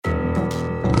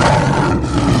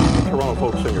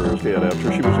Alabama folk singer is dead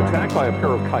after she was attacked by a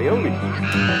pair of coyotes.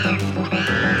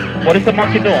 What is the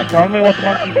monkey doing? Tell me what the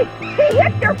monkey... He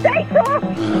hit your face off!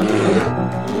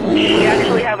 We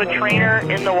actually have a trainer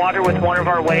in the water with one of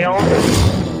our whales.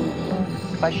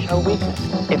 If I show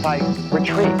weakness, if I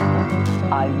retreat,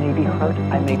 I may be hurt,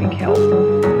 I may be killed.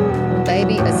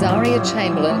 Baby Azaria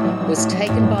Chamberlain was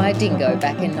taken by a dingo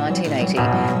back in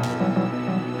 1980.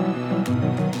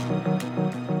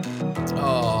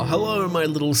 Hello, my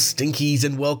little stinkies,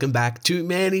 and welcome back to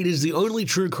Man Eaters, the only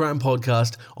true crime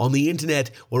podcast on the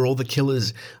internet where all the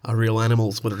killers are real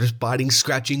animals, whether it's biting,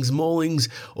 scratchings, maulings,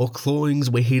 or clawings.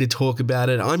 We're here to talk about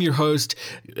it. I'm your host,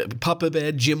 Papa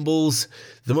Bear Jimbles,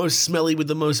 the most smelly with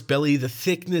the most belly, the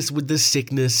thickness with the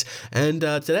sickness, and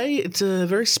today it's a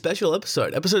very special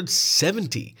episode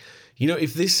 70. You know,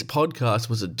 if this podcast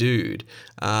was a dude,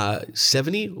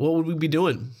 70, what would we be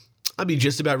doing? I'd be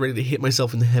just about ready to hit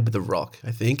myself in the head with a rock,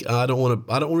 I think. I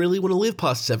don't really want to live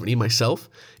past 70 myself,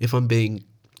 if I'm being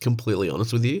completely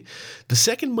honest with you. The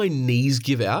second my knees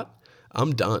give out,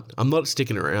 I'm done. I'm not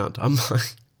sticking around.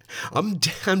 I'm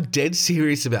dead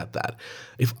serious about that.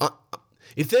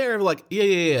 If they're like,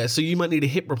 yeah, so you might need a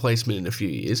hip replacement in a few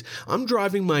years, I'm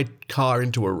driving my car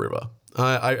into a river.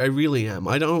 I really am.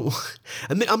 And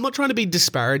I'm not trying to be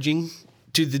disparaging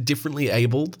to the differently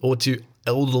abled or to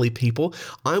elderly people.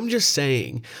 I'm just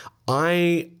saying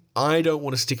I don't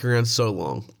want to stick around so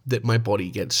long that my body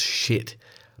gets shit.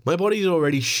 My body's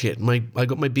already shit. I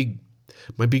got my big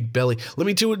belly. Let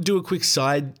me do a quick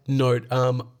side note.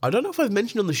 I don't know if I've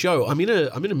mentioned on the show, I'm in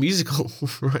a musical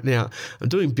right now. I'm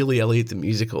doing Billy Elliot the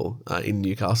musical in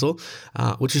Newcastle,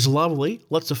 which is lovely,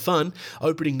 lots of fun.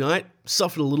 Opening night,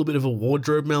 suffered a little bit of a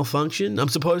wardrobe malfunction. I'm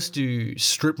supposed to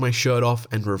strip my shirt off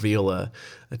and reveal a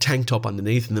tank top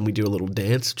underneath, and then we do a little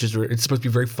dance, which is it's supposed to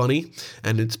be very funny,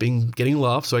 and it's been getting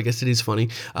laughs, so I guess it is funny.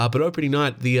 But opening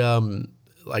night,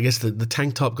 I guess the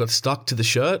tank top got stuck to the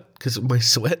shirt because of my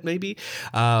sweat, maybe.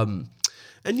 And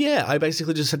yeah, I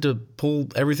basically just had to pull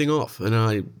everything off, and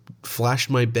I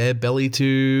flashed my bare belly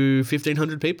to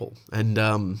 1,500 people.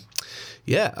 And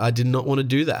yeah, I did not want to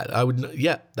do that.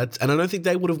 And I don't think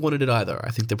they would have wanted it either. I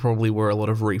think there probably were a lot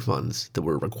of refunds that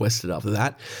were requested after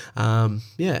that.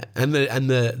 Yeah, and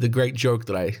the great joke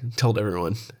that I told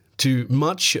everyone, to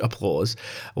much applause,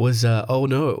 was, oh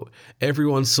no,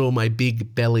 everyone saw my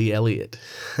big belly Elliot.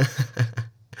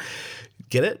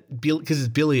 Get it? Because it's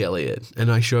Billy Elliot,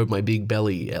 and I showed my big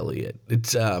belly Elliot.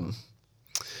 It's, yeah.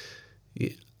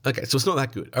 Okay, so it's not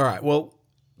that good. All right, well,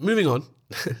 moving on.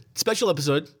 Special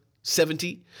episode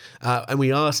 70, and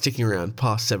we are sticking around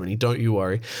past 70, don't you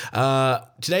worry.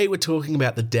 Today we're talking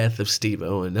about the death of Steve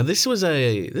Irwin. Now, this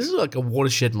is like a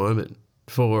watershed moment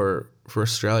for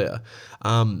Australia.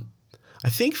 I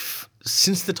think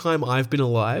since the time I've been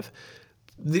alive,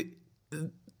 the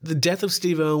death of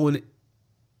Steve Irwin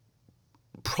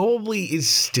probably is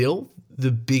still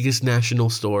the biggest national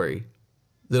story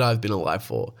that I've been alive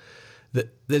for.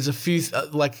 There's a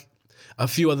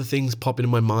few other things pop into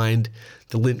my mind.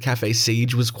 The Lint Cafe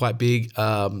siege was quite big.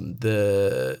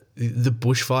 The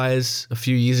bushfires a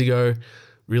few years ago,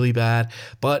 really bad.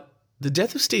 But the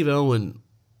death of Steve Irwin,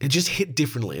 it just hit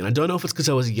differently, and I don't know if it's because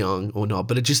I was young or not,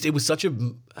 but it was such a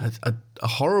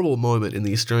horrible moment in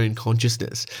the Australian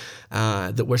consciousness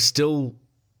that we're still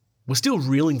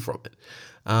reeling from it.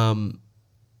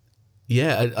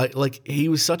 Yeah, like he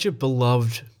was such a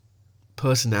beloved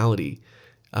personality,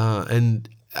 and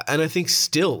I think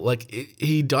still, like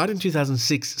he died in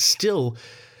 2006. Still,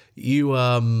 if you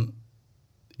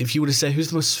were to say who's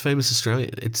the most famous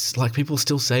Australian, it's like people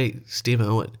still say Steve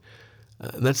Irwin.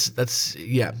 And that's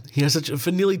yeah. He has for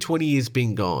nearly 20 years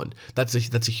being gone. That's a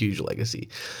huge legacy.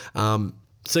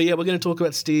 So yeah, we're going to talk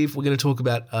about Steve. We're going to talk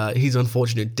about his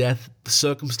unfortunate death, the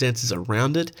circumstances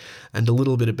around it, and a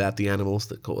little bit about the animals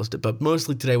that caused it. But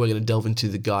mostly today, we're going to delve into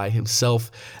the guy himself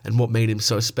and what made him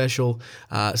so special.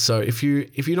 So if you're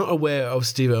not aware of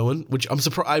Steve Irwin, which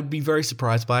I'd be very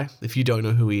surprised by if you don't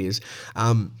know who he is.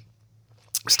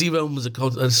 Steve Irwin was an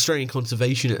Australian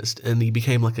conservationist, and he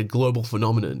became like a global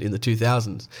phenomenon in the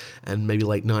 2000s and maybe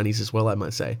late 90s as well, I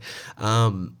might say.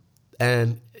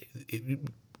 And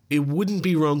it wouldn't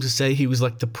be wrong to say he was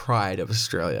like the pride of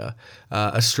Australia.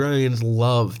 Australians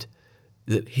loved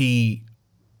that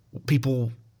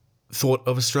people thought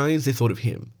of Australians, they thought of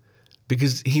him,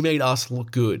 because he made us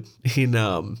look good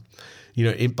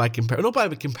not by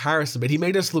comparison, but he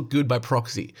made us look good by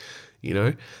proxy.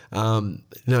 And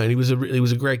he was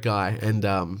a great guy, and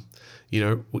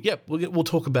we'll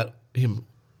talk about him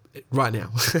right now.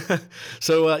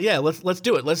 So let's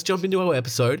do it. Let's jump into our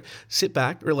episode. Sit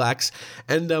back, relax,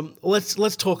 and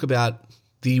let's talk about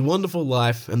the wonderful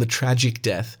life and the tragic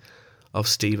death of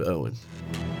Steve Irwin.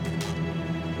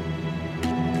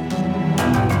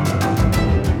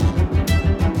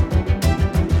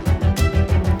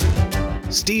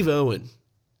 Steve Irwin,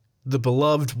 the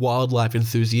beloved wildlife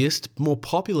enthusiast, more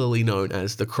popularly known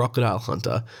as the crocodile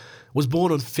hunter, was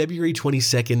born on February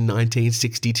 22nd,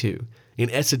 1962, in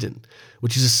Essendon,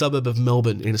 which is a suburb of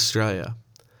Melbourne in Australia.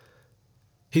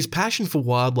 His passion for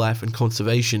wildlife and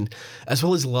conservation, as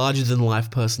well as larger-than-life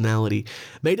personality,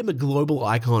 made him a global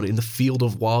icon in the field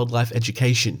of wildlife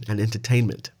education and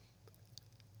entertainment.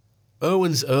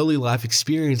 Irwin's early life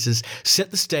experiences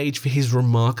set the stage for his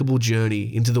remarkable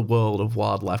journey into the world of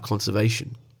wildlife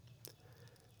conservation.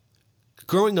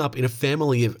 Growing up in a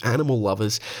family of animal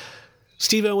lovers,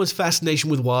 Steve Irwin's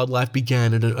fascination with wildlife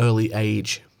began at an early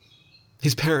age.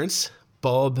 His parents,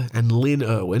 Bob and Lynn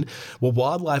Irwin, were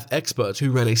wildlife experts who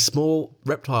ran a small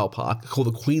reptile park called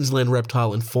the Queensland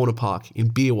Reptile and Fauna Park in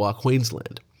Beerwah,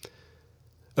 Queensland.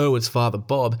 Irwin's father,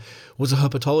 Bob, was a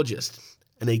herpetologist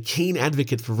and a keen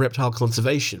advocate for reptile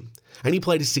conservation, and he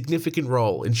played a significant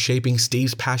role in shaping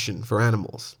Steve's passion for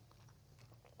animals.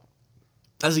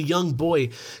 As a young boy,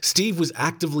 Steve was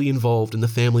actively involved in the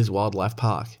family's wildlife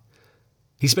park.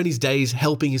 He spent his days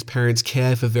helping his parents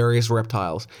care for various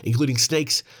reptiles, including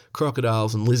snakes,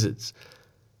 crocodiles, and lizards.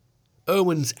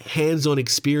 Irwin's hands-on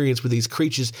experience with these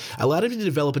creatures allowed him to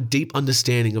develop a deep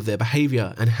understanding of their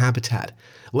behavior and habitat,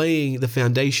 laying the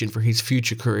foundation for his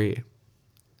future career.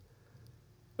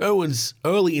 Irwin's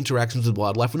early interactions with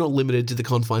wildlife were not limited to the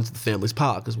confines of the family's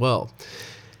park as well.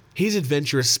 His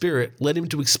adventurous spirit led him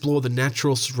to explore the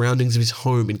natural surroundings of his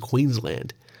home in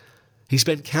Queensland. He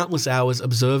spent countless hours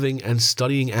observing and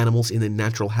studying animals in their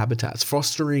natural habitats,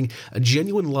 fostering a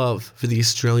genuine love for the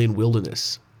Australian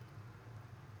wilderness.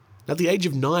 At the age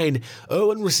of 9,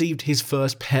 Irwin received his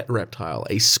first pet reptile,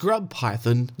 a scrub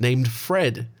python named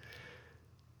Fred.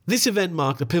 This event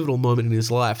marked a pivotal moment in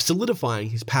his life,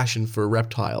 solidifying his passion for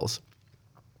reptiles.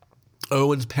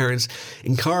 Irwin's parents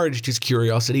encouraged his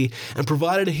curiosity and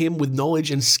provided him with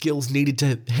knowledge and skills needed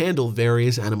to handle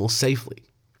various animals safely.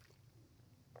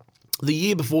 The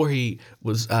year before he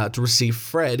was to receive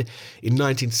Fred, in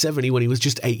 1970, when he was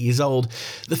just 8 years old,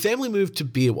 the family moved to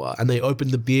Beerwah and they opened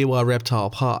the Beerwah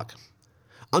Reptile Park.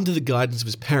 Under the guidance of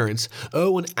his parents,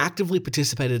 Irwin actively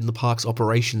participated in the park's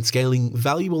operations, gaining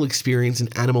valuable experience in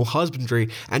animal husbandry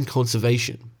and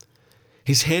conservation.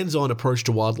 His hands-on approach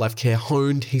to wildlife care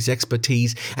honed his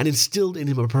expertise and instilled in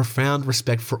him a profound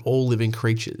respect for all living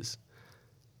creatures.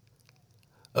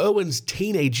 Irwin's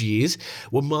teenage years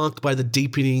were marked by the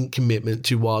deepening commitment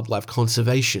to wildlife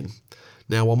conservation.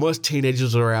 Now, while most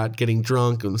teenagers are out getting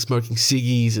drunk and smoking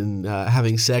ciggies and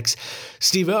having sex,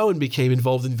 Steve Irwin became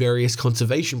involved in various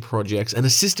conservation projects and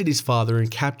assisted his father in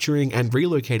capturing and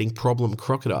relocating problem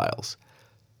crocodiles.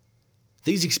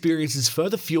 These experiences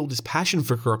further fueled his passion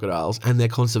for crocodiles and their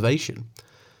conservation.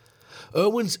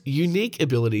 Irwin's unique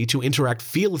ability to interact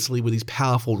fearlessly with these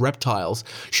powerful reptiles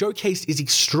showcased his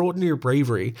extraordinary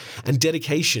bravery and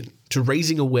dedication to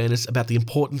raising awareness about the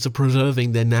importance of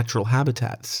preserving their natural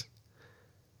habitats.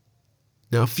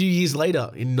 Now, a few years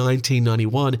later, in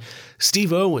 1991,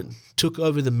 Steve Irwin took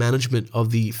over the management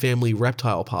of the family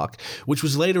reptile park, which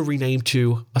was later renamed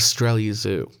to Australia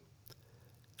Zoo.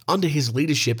 Under his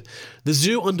leadership, the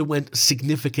zoo underwent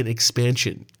significant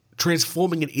expansion,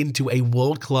 transforming it into a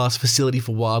world-class facility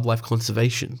for wildlife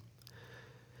conservation.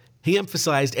 He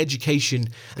emphasized education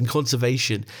and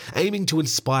conservation, aiming to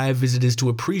inspire visitors to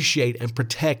appreciate and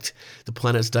protect the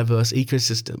planet's diverse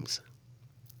ecosystems.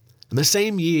 In the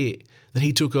same year that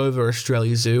he took over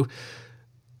Australia Zoo,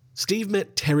 Steve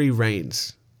met Terry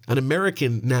Raines, an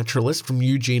American naturalist from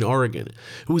Eugene, Oregon,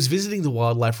 who was visiting the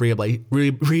wildlife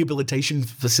rehabilitation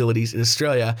facilities in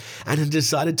Australia and had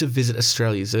decided to visit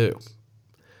Australia Zoo.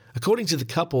 According to the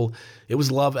couple, it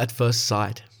was love at first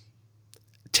sight.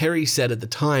 Terry said at the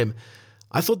time,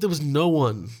 "I thought there was no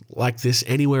one like this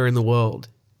anywhere in the world.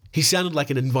 He sounded like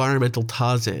an environmental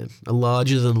Tarzan, a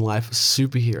larger-than-life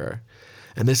superhero."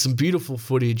 And there's some beautiful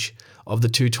footage of the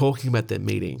two talking about their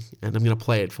meeting, and I'm going to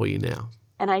play it for you now.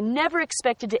 And I never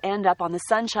expected to end up on the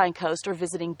Sunshine Coast or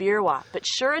visiting Beerwah. But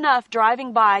sure enough,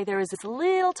 driving by, there was this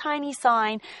little tiny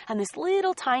sign and this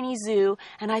little tiny zoo,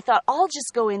 and I thought, I'll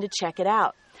just go in to check it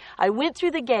out. I went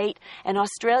through the gate, and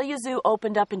Australia Zoo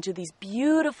opened up into these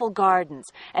beautiful gardens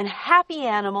and happy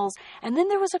animals, and then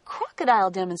there was a crocodile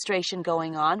demonstration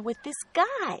going on with this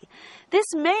guy.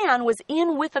 This man was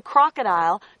in with a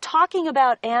crocodile talking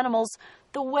about animals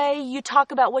the way you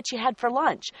talk about what you had for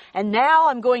lunch. And now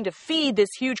I'm going to feed this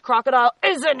huge crocodile.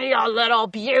 Isn't he a little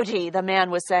beauty? The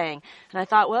man was saying. And I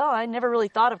thought, well, I never really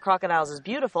thought of crocodiles as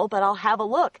beautiful, but I'll have a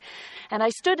look. And I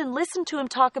stood and listened to him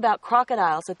talk about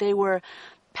crocodiles, that they were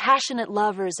passionate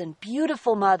lovers and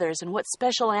beautiful mothers and what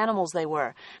special animals they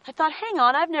were. I thought, hang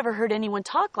on, I've never heard anyone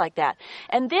talk like that.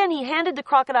 And then he handed the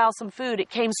crocodile some food. It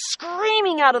came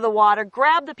screaming out of the water,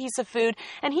 grabbed the piece of food,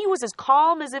 and he was as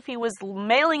calm as if he was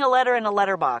mailing a letter in a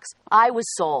letterbox. I was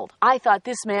sold. I thought,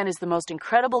 this man is the most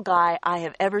incredible guy I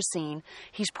have ever seen.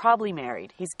 He's probably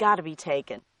married. He's got to be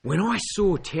taken. When I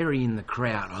saw Terry in the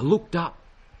crowd, I looked up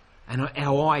and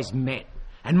our eyes met.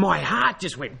 And my heart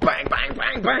just went bang, bang,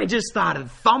 bang, bang, just started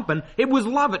thumping. It was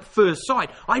love at first sight.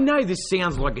 I know this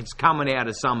sounds like it's coming out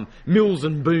of some Mills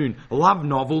and Boon love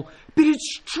novel, but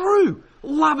it's true.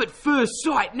 Love at first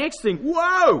sight. Next thing,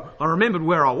 whoa! I remembered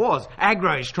where I was.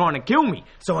 Agro's trying to kill me.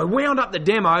 So I wound up the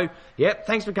demo. Yep,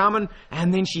 thanks for coming.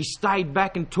 And then she stayed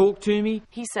back and talked to me.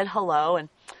 He said hello, and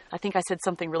I think I said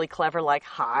something really clever like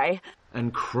hi.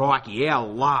 And crikey, our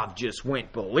love just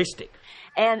went ballistic.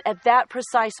 And at that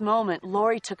precise moment,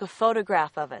 Lori took a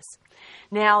photograph of us.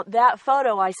 Now, that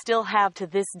photo I still have to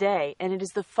this day, and it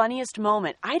is the funniest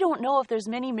moment. I don't know if there's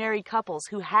many married couples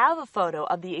who have a photo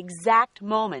of the exact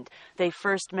moment they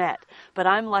first met, but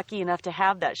I'm lucky enough to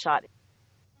have that shot.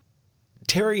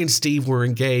 Terry and Steve were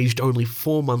engaged only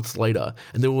 4 months later,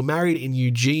 and they were married in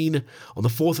Eugene on the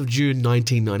 4th of June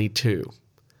 1992.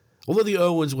 Although the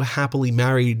Irwins were happily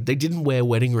married, they didn't wear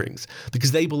wedding rings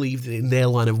because they believed that in their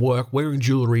line of work, wearing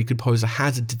jewellery could pose a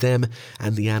hazard to them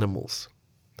and the animals.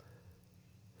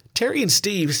 Terry and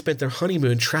Steve spent their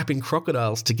honeymoon trapping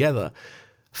crocodiles together.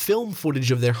 Film footage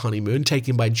of their honeymoon,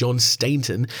 taken by John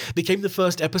Stainton, became the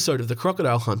first episode of The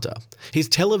Crocodile Hunter. His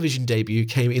television debut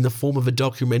came in the form of a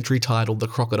documentary titled The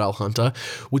Crocodile Hunter,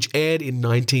 which aired in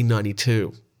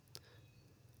 1992.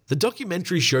 The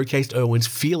documentary showcased Irwin's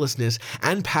fearlessness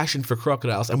and passion for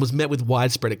crocodiles and was met with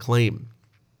widespread acclaim.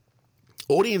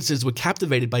 Audiences were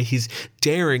captivated by his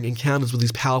daring encounters with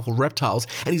these powerful reptiles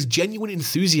and his genuine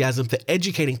enthusiasm for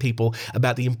educating people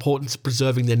about the importance of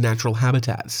preserving their natural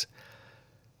habitats.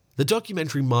 The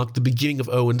documentary marked the beginning of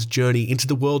Irwin's journey into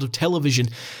the world of television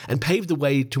and paved the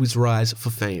way to his rise for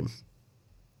fame.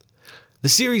 The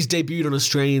series debuted on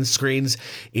Australian screens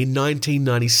in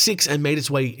 1996 and made its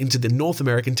way into the North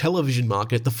American television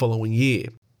market the following year.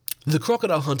 The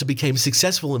Crocodile Hunter became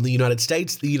successful in the United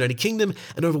States, the United Kingdom,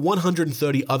 and over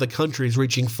 130 other countries,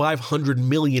 reaching 500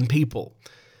 million people.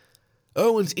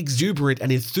 Irwin's exuberant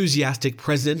and enthusiastic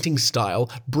presenting style,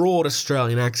 broad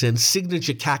Australian accent,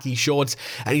 signature khaki shorts,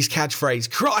 and his catchphrase,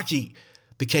 "Crikey!"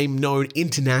 became known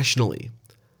internationally.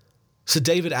 Sir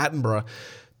David Attenborough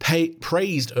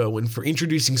praised Irwin for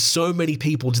introducing so many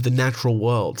people to the natural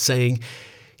world, saying,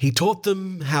 "He taught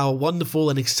them how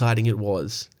wonderful and exciting it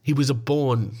was. He was a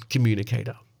born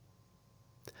communicator."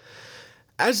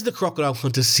 As the Crocodile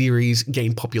Hunter series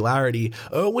gained popularity,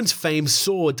 Irwin's fame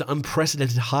soared to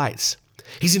unprecedented heights.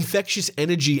 His infectious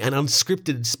energy and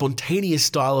unscripted, spontaneous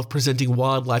style of presenting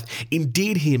wildlife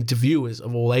endeared him to viewers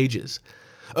of all ages.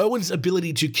 Irwin's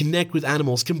ability to connect with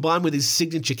animals, combined with his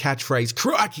signature catchphrase,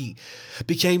 "Crikey!"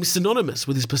 became synonymous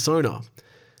with his persona.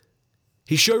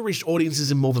 His show reached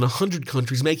audiences in more than 100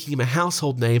 countries, making him a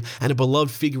household name and a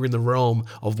beloved figure in the realm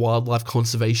of wildlife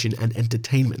conservation and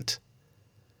entertainment.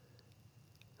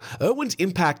 Irwin's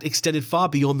impact extended far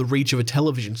beyond the reach of a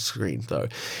television screen, though.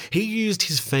 He used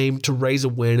his fame to raise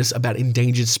awareness about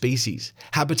endangered species,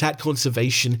 habitat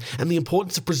conservation, and the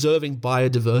importance of preserving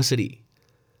biodiversity.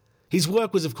 His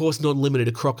work was, of course, not limited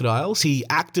to crocodiles. He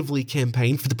actively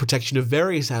campaigned for the protection of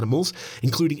various animals,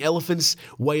 including elephants,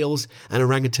 whales, and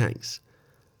orangutans.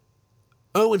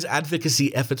 Irwin's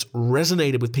advocacy efforts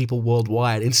resonated with people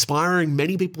worldwide, inspiring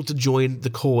many people to join the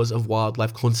cause of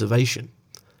wildlife conservation.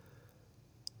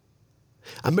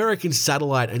 American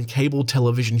satellite and cable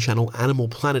television channel Animal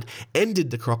Planet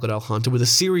ended The Crocodile Hunter with a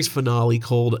series finale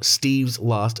called Steve's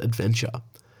Last Adventure.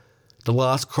 The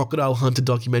last Crocodile Hunter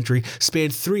documentary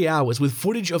spanned 3 hours with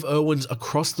footage of Irwin's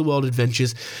across-the-world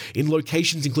adventures in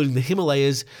locations including the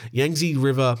Himalayas, Yangtze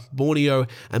River, Borneo,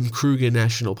 and Kruger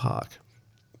National Park.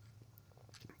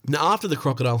 Now, after The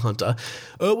Crocodile Hunter,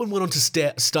 Irwin went on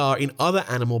to star in other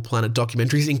Animal Planet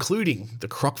documentaries, including The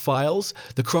Croc Files,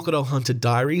 The Crocodile Hunter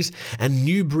Diaries, and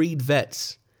New Breed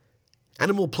Vets.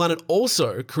 Animal Planet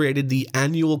also created the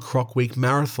annual Croc Week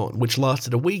Marathon, which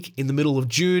lasted a week in the middle of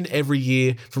June every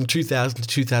year from 2000 to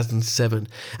 2007.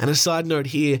 And a side note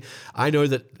here, I know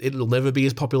that it'll never be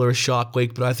as popular as Shark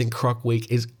Week, but I think Croc Week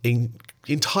is an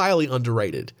entirely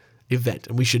underrated event,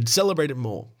 and we should celebrate it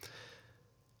more.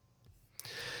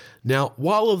 Now,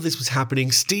 while all of this was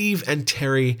happening, Steve and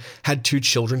Terry had 2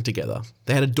 children together.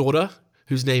 They had a daughter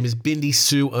whose name is Bindi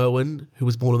Sue Irwin, who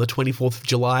was born on the 24th of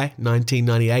July,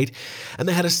 1998, and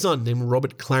they had a son named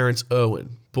Robert Clarence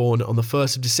Irwin, born on the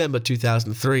 1st of December,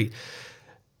 2003.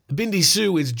 Bindi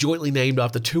Sue is jointly named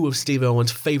after 2 of Steve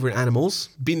Irwin's favourite animals,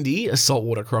 Bindi, a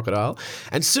saltwater crocodile,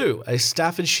 and Sue, a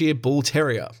Staffordshire bull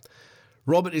terrier.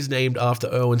 Robert is named after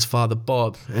Irwin's father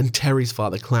Bob and Terry's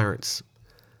father Clarence.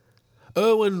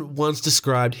 Irwin once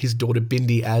described his daughter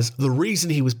Bindi as the reason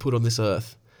he was put on this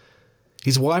earth.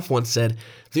 His wife once said,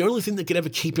 "The only thing that could ever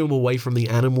keep him away from the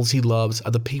animals he loves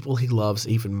are the people he loves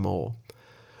even more."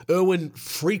 Irwin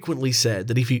frequently said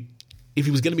that if he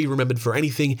was going to be remembered for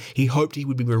anything, he hoped he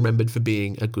would be remembered for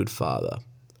being a good father.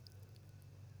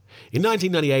 In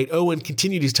 1998, Irwin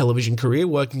continued his television career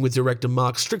working with director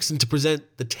Mark Strickson to present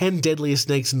The 10 Deadliest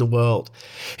Snakes in the World.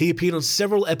 He appeared on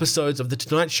several episodes of The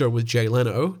Tonight Show with Jay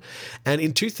Leno, and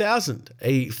in 2000,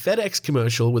 a FedEx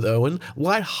commercial with Irwin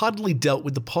lightheartedly dealt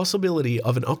with the possibility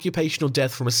of an occupational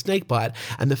death from a snakebite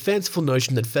and the fanciful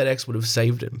notion that FedEx would have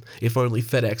saved him if only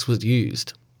FedEx was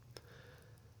used.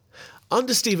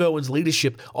 Under Steve Irwin's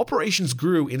leadership, operations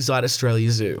grew inside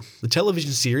Australia Zoo. The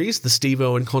television series, the Steve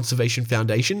Irwin Conservation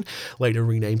Foundation, later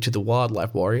renamed to the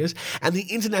Wildlife Warriors, and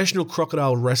the International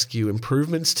Crocodile Rescue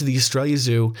improvements to the Australia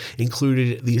Zoo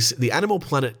included the Animal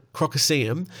Planet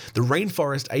Crocoseum, the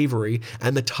Rainforest Aviary,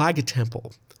 and the Tiger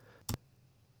Temple.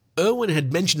 Irwin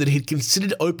had mentioned that he'd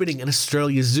considered opening an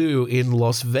Australia Zoo in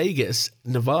Las Vegas,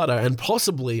 Nevada, and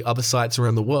possibly other sites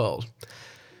around the world.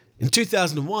 In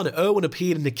 2001, Irwin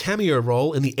appeared in a cameo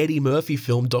role in the Eddie Murphy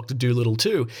film Dr. Dolittle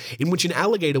 2, in which an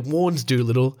alligator warns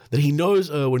Dolittle that he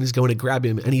knows Irwin is going to grab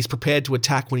him and he's prepared to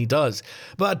attack when he does,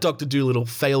 but Dr. Dolittle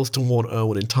fails to warn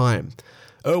Irwin in time.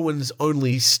 Irwin's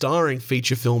only starring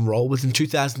feature film role was in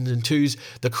 2002's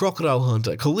The Crocodile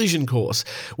Hunter: Collision Course,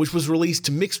 which was released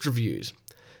to mixed reviews.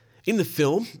 In the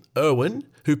film, Irwin,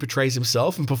 who portrays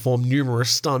himself and performed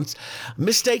numerous stunts,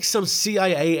 mistakes some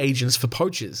CIA agents for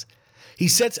poachers. He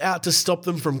sets out to stop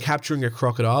them from capturing a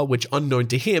crocodile, which, unknown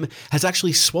to him, has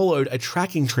actually swallowed a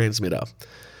tracking transmitter.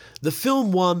 The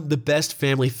film won the Best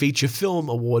Family Feature Film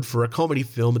Award for a comedy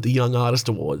film at the Young Artist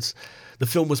Awards. The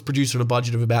film was produced on a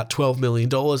budget of about $12 million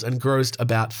and grossed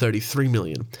about $33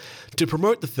 million. To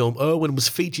promote the film, Irwin was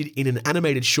featured in an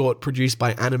animated short produced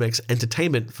by Animex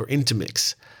Entertainment for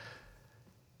Intermix.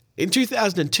 In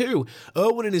 2002,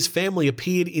 Irwin and his family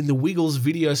appeared in the Wiggles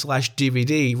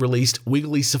video/DVD released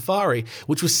Wiggly Safari,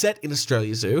 which was set in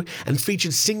Australia Zoo and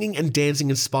featured singing and dancing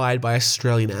inspired by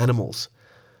Australian animals.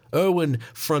 Irwin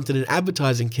fronted an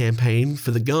advertising campaign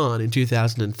for the Garn in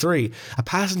 2003, a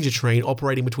passenger train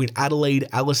operating between Adelaide,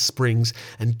 Alice Springs,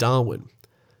 and Darwin.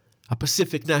 A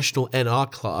Pacific National NR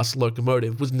class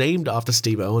locomotive was named after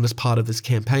Steve Irwin as part of this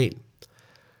campaign.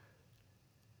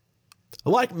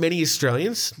 Like many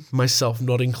Australians, myself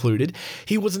not included,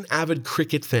 he was an avid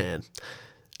cricket fan.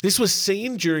 This was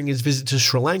seen during his visit to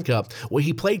Sri Lanka, where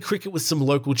he played cricket with some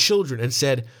local children and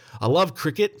said, "I love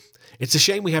cricket. It's a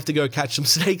shame we have to go catch some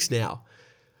snakes now."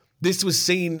 This was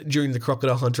seen during the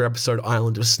Crocodile Hunter episode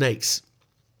Island of Snakes.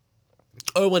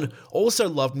 Irwin also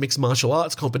loved mixed martial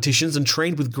arts competitions and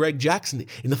trained with Greg Jackson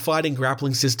in the fighting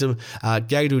grappling system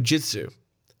Gaido Jitsu.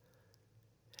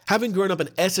 Having grown up in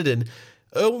Essendon,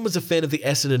 Irwin was a fan of the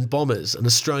Essendon Bombers, an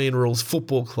Australian rules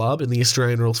football club in the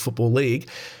Australian Rules Football League.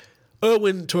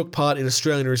 Irwin took part in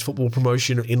Australian rules football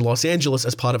promotion in Los Angeles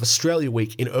as part of Australia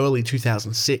Week in early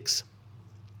 2006.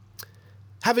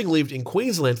 Having lived in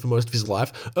Queensland for most of his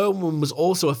life, Irwin was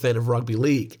also a fan of rugby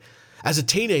league. As a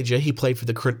teenager, he played for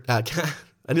the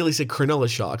I nearly said Cronulla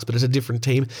Sharks, but it's a different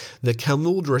team, the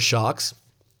Canulra Sharks,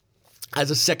 as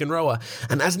a second rower,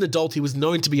 and as an adult he was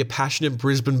known to be a passionate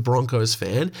Brisbane Broncos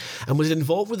fan and was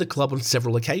involved with the club on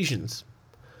several occasions.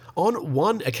 On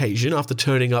one occasion, after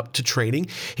turning up to training,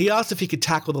 he asked if he could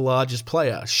tackle the largest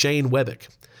player, Shane Webbeck.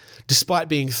 Despite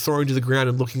being thrown to the ground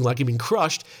and looking like he'd been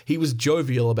crushed, he was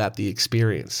jovial about the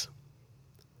experience.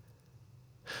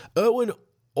 Irwin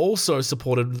also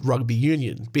supported rugby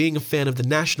union, being a fan of the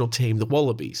national team, the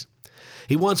Wallabies.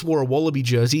 He once wore a Wallaby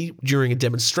jersey during a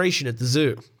demonstration at the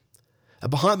zoo. A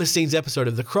behind-the-scenes episode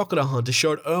of The Crocodile Hunter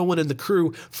showed Irwin and the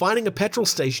crew finding a petrol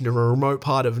station in a remote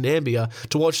part of Namibia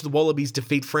to watch the Wallabies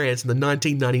defeat France in the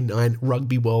 1999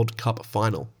 Rugby World Cup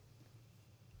final.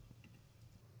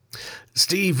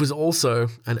 Steve was also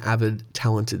an avid,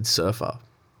 talented surfer.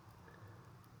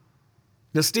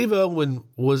 Now, Steve Irwin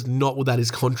was not without his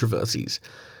controversies.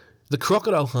 The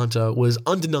crocodile hunter was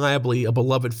undeniably a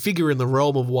beloved figure in the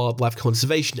realm of wildlife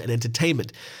conservation and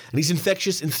entertainment, and his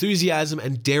infectious enthusiasm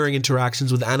and daring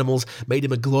interactions with animals made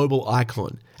him a global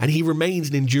icon, and he remains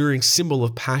an enduring symbol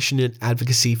of passionate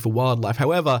advocacy for wildlife.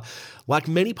 However, like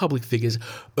many public figures,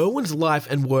 Irwin's life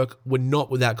and work were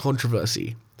not without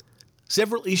controversy.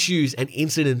 Several issues and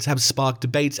incidents have sparked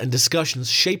debates and discussions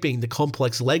shaping the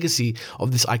complex legacy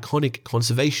of this iconic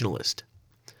conservationalist.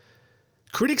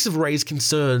 Critics have raised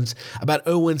concerns about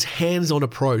Irwin's hands-on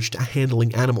approach to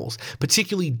handling animals,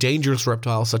 particularly dangerous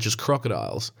reptiles such as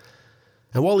crocodiles.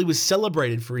 And while he was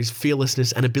celebrated for his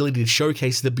fearlessness and ability to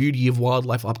showcase the beauty of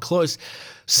wildlife up close,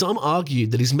 some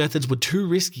argued that his methods were too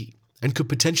risky and could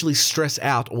potentially stress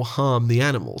out or harm the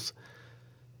animals.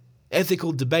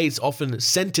 Ethical debates often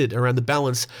centered around the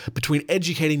balance between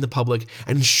educating the public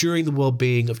and ensuring the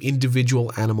well-being of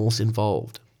individual animals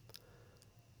involved.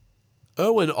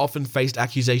 Irwin often faced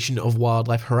accusation of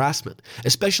wildlife harassment,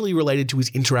 especially related to his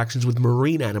interactions with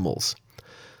marine animals.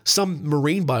 Some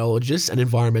marine biologists and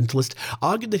environmentalists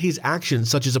argued that his actions,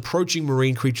 such as approaching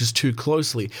marine creatures too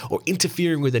closely or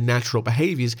interfering with their natural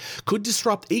behaviors, could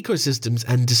disrupt ecosystems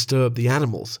and disturb the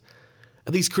animals.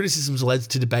 And these criticisms led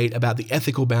to debate about the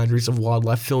ethical boundaries of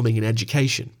wildlife filming and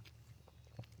education.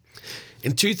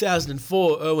 In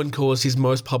 2004, Irwin caused his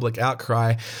most public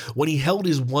outcry when he held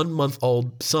his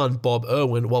 1-month-old son, Bob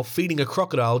Irwin, while feeding a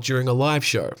crocodile during a live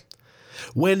show.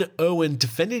 When Irwin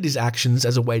defended his actions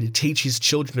as a way to teach his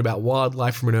children about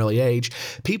wildlife from an early age,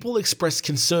 people expressed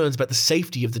concerns about the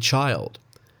safety of the child.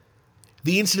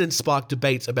 The incident sparked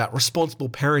debates about responsible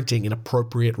parenting and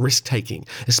appropriate risk-taking,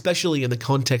 especially in the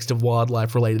context of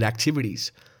wildlife-related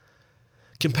activities.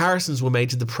 Comparisons were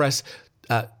made in the press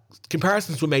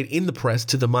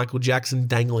to the Michael Jackson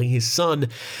dangling his son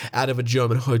out of a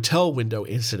German hotel window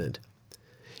incident.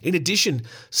 In addition,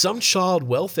 some child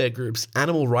welfare groups,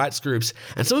 animal rights groups,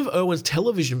 and some of Irwin's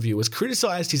television viewers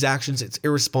criticized his actions as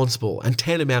irresponsible and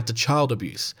tantamount to child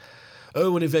abuse.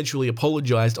 Irwin eventually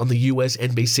apologized on the US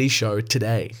NBC show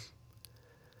Today.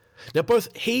 Now,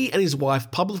 both he and his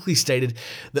wife publicly stated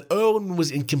that Irwin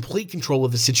was in complete control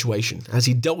of the situation, as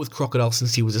he dealt with crocodiles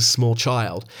since he was a small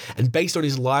child, and based on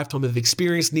his lifetime of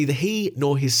experience, neither he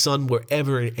nor his son were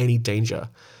ever in any danger.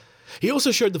 He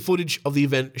also showed the footage of the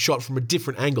event shot from a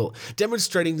different angle,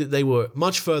 demonstrating that they were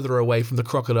much further away from the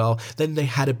crocodile than they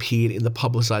had appeared in the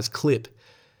publicized clip.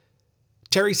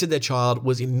 Terry said their child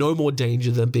was in no more danger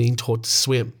than being taught to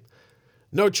swim.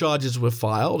 No charges were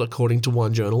filed, according to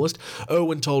one journalist.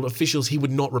 Irwin told officials he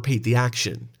would not repeat the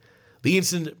action. The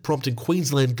incident prompted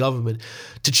Queensland government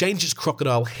to change its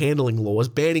crocodile handling laws,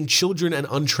 banning children and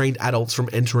untrained adults from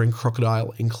entering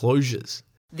crocodile enclosures.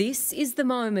 This is the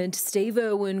moment Steve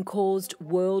Irwin caused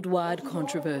worldwide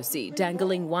controversy,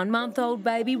 dangling 1-month-old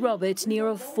baby Robert near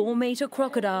a 4-metre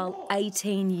crocodile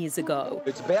 18 years ago.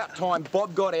 It's about time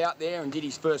Bob got out there and did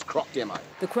his first croc demo.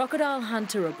 The crocodile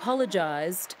hunter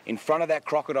apologised. In front of that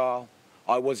crocodile,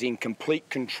 I was in complete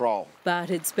control.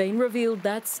 But it's been revealed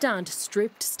that stunt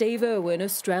stripped Steve Irwin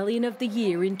Australian of the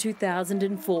Year in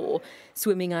 2004.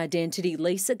 Swimming identity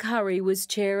Lisa Curry was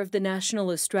chair of the National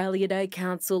Australia Day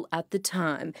Council at the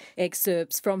time.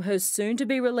 Excerpts from her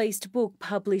soon-to-be-released book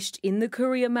published in the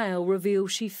Courier Mail reveal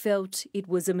she felt it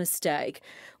was a mistake.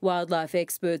 Wildlife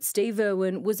expert Steve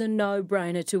Irwin was a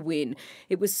no-brainer to win.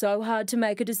 It was so hard to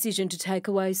make a decision to take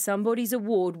away somebody's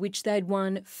award which they'd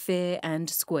won fair and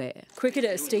square.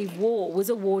 Cricketer Steve Waugh was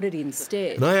awarded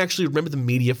instead. And I actually remember the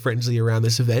media frenzy around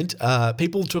this event.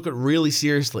 People took it really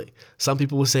seriously. Some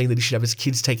people were saying that he should have his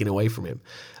kids taken away from him,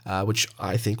 which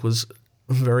I think was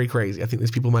very crazy. I think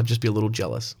these people might just be a little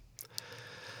jealous.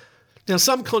 Now,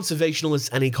 some conservationists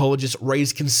and ecologists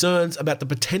raised concerns about the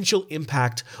potential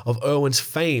impact of Irwin's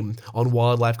fame on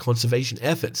wildlife conservation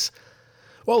efforts.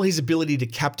 While his ability to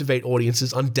captivate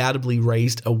audiences undoubtedly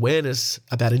raised awareness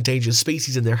about endangered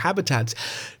species and their habitats,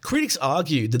 critics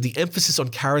argued that the emphasis on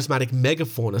charismatic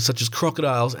megafauna such as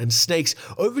crocodiles and snakes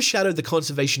overshadowed the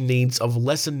conservation needs of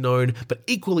lesser-known but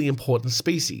equally important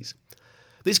species.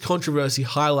 This controversy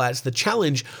highlights the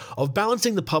challenge of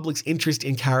balancing the public's interest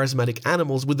in charismatic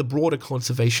animals with the broader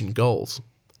conservation goals.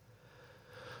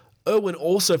 Irwin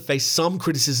also faced some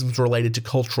criticisms related to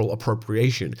cultural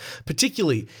appropriation,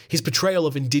 particularly his portrayal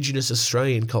of Indigenous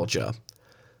Australian culture.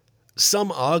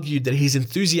 Some argued that his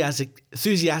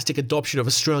enthusiastic adoption of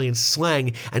Australian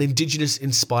slang and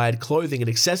Indigenous-inspired clothing and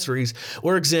accessories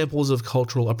were examples of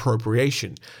cultural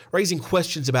appropriation, raising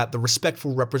questions about the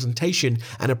respectful representation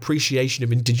and appreciation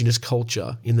of Indigenous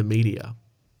culture in the media.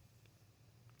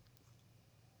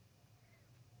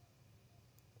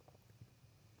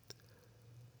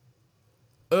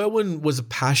 Irwin was a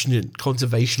passionate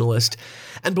conservationalist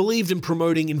and believed in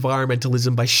promoting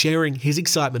environmentalism by sharing his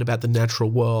excitement about the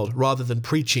natural world rather than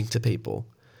preaching to people.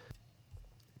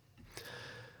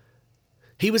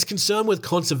 He was concerned with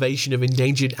conservation of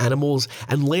endangered animals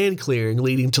and land clearing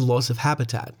leading to loss of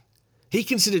habitat. He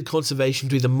considered conservation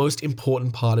to be the most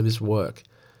important part of his work.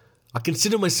 I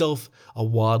consider myself a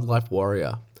wildlife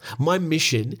warrior. My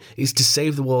mission is to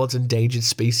save the world's endangered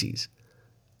species.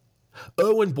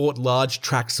 Irwin bought large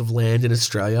tracts of land in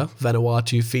Australia,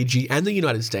 Vanuatu, Fiji, and the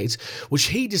United States, which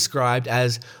he described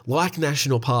as like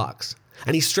national parks,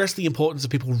 and he stressed the importance of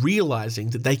people realizing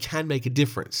that they can make a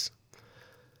difference.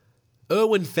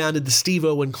 Irwin founded the Steve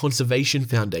Irwin Conservation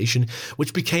Foundation,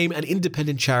 which became an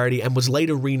independent charity and was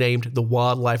later renamed the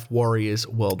Wildlife Warriors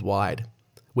Worldwide,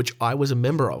 which I was a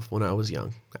member of when I was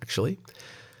young, actually.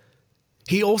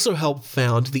 He also helped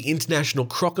found the International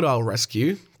Crocodile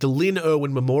Rescue, the Lynn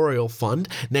Irwin Memorial Fund,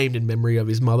 named in memory of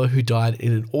his mother who died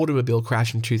in an automobile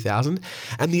crash in 2000,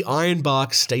 and the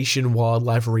Ironbark Station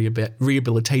Wildlife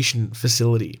Rehabilitation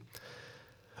Facility.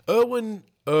 Irwin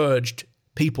urged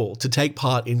people to take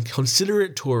part in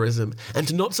considerate tourism and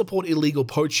to not support illegal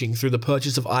poaching through the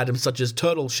purchase of items such as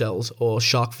turtle shells or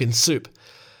shark fin soup.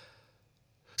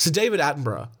 Sir David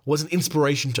Attenborough was an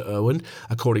inspiration to Irwin,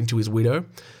 according to his widow.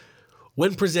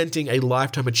 When presenting a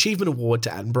Lifetime Achievement Award to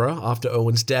Attenborough after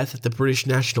Irwin's death at the British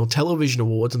National Television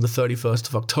Awards on the 31st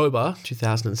of October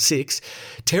 2006,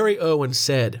 Terry Irwin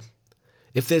said,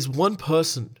 "If there's one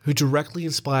person who directly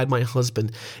inspired my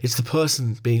husband, it's the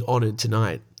person being honoured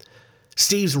tonight.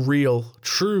 Steve's real,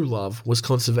 true love was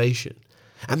conservation,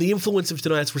 and the influence of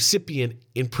tonight's recipient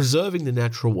in preserving the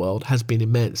natural world has been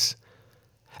immense."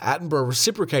 Attenborough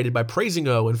reciprocated by praising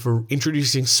Irwin for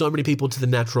introducing so many people to the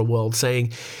natural world,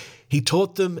 saying, "He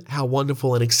taught them how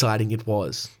wonderful and exciting it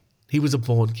was. He was a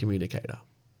born communicator."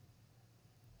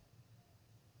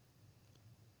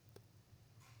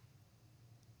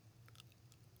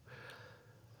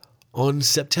 On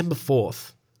September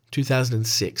 4th,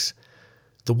 2006,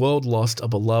 the world lost a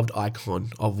beloved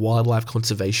icon of wildlife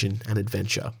conservation and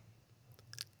adventure.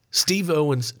 Steve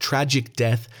Irwin's tragic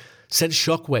death sent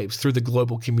shockwaves through the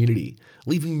global community,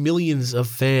 leaving millions of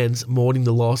fans mourning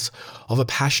the loss of a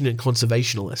passionate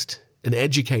conservationalist, an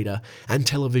educator, and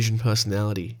television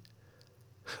personality.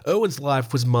 Irwin's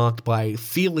life was marked by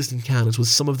fearless encounters with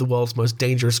some of the world's most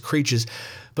dangerous creatures,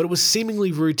 but it was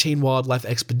seemingly routine wildlife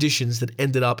expeditions that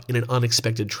ended up in an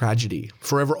unexpected tragedy,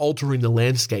 forever altering the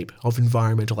landscape of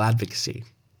environmental advocacy.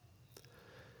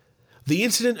 The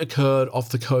incident occurred off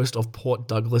the coast of Port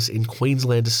Douglas in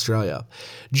Queensland, Australia,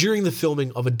 during the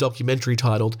filming of a documentary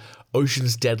titled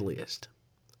Ocean's Deadliest.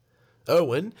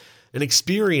 Irwin, an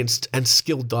experienced and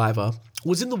skilled diver,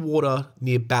 was in the water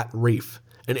near Bat Reef,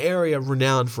 an area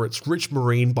renowned for its rich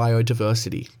marine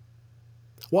biodiversity.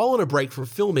 While on a break from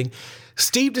filming,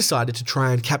 Steve decided to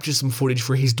try and capture some footage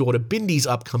for his daughter Bindy's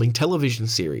upcoming television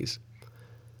series.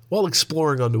 While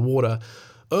exploring underwater,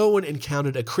 Irwin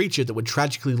encountered a creature that would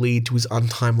tragically lead to his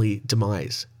untimely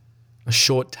demise, a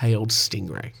short-tailed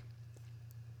stingray.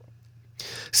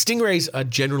 Stingrays are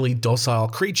generally docile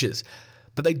creatures,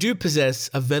 but they do possess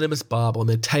a venomous barb on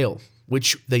their tail,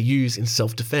 which they use in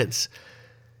self-defense.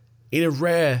 In a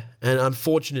rare and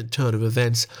unfortunate turn of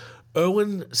events,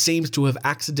 Irwin seems to have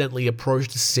accidentally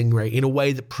approached the stingray in a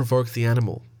way that provoked the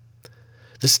animal.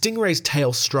 The stingray's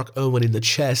tail struck Irwin in the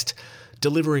chest,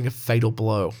 delivering a fatal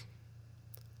blow.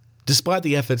 Despite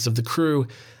the efforts of the crew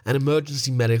and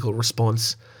emergency medical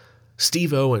response,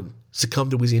 Steve Irwin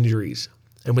succumbed to his injuries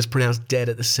and was pronounced dead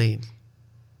at the scene.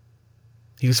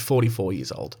 He was 44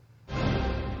 years old.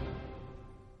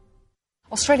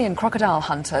 Australian crocodile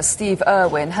hunter Steve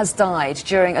Irwin has died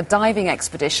during a diving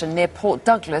expedition near Port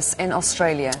Douglas in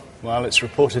Australia. Well, it's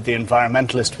reported the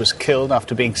environmentalist was killed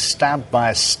after being stabbed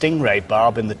by a stingray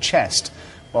barb in the chest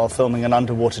while filming an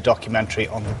underwater documentary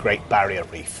on the Great Barrier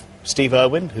Reef. Steve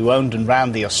Irwin, who owned and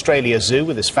ran the Australia Zoo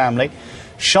with his family,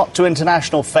 shot to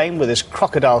international fame with his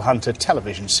Crocodile Hunter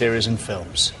television series and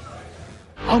films.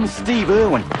 I'm Steve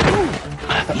Irwin.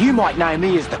 You might know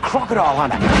me as the Crocodile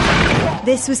Hunter.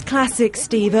 This was classic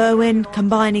Steve Irwin,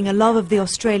 combining a love of the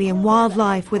Australian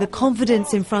wildlife with a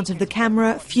confidence in front of the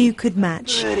camera few could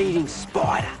match. Bird-eating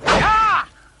spider. Ah!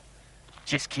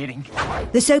 Just kidding.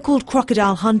 The so-called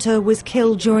Crocodile Hunter was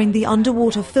killed during the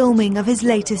underwater filming of his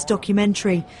latest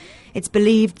documentary. It's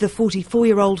believed the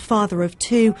 44-year-old father of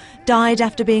two died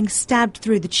after being stabbed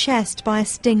through the chest by a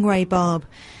stingray barb.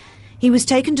 He was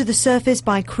taken to the surface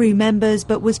by crew members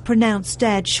but was pronounced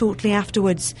dead shortly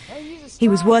afterwards. He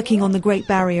was working on the Great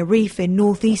Barrier Reef in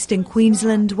northeastern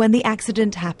Queensland when the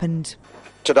accident happened.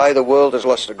 Today the world has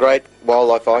lost a great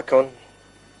wildlife icon,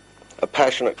 a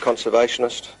passionate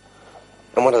conservationist,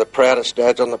 and one of the proudest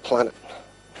dads on the planet.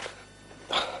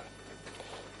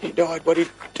 He died what he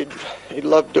did, he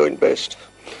loved doing best.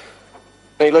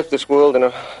 And he left this world in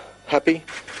a happy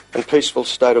and peaceful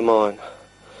state of mind.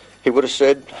 He would have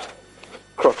said,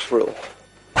 Croc's rule.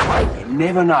 You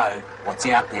never know what's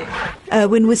out there.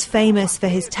 Irwin was famous for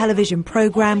his television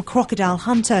programme Crocodile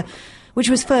Hunter, which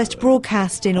was first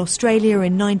broadcast in Australia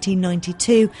in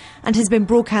 1992 and has been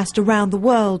broadcast around the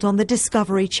world on the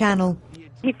Discovery Channel.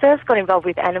 He first got involved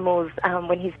with animals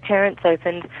when his parents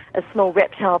opened a small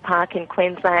reptile park in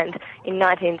Queensland in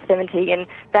 1970, and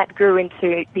that grew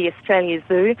into the Australia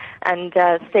Zoo, and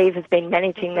Steve has been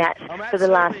managing that for the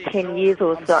last 10 years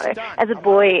or so. As a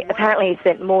boy, apparently he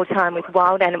spent more time with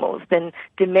wild animals than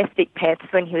domestic pets.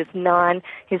 When he was 9,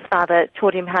 his father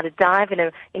taught him how to dive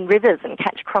in rivers and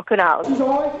catch crocodiles.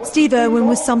 Steve Irwin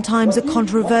was sometimes a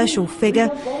controversial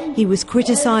figure. He was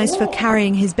criticised for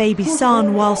carrying his baby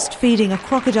son whilst feeding a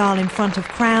crocodile in front of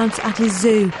crowds at his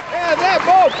zoo. Yeah, that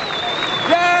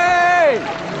Yay!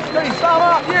 Pretty sum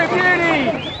up, you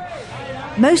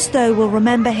beauty! Most, though, will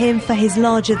remember him for his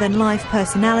larger-than-life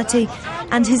personality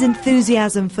and his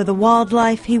enthusiasm for the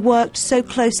wildlife he worked so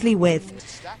closely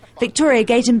with. Victoria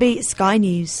Gatenby, Sky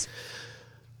News.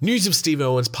 News of Steve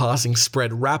Irwin's passing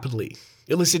spread rapidly,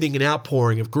 eliciting an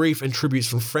outpouring of grief and tributes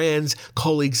from fans,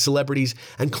 colleagues, celebrities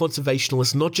and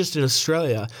conservationists not just in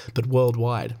Australia, but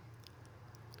worldwide.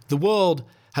 The world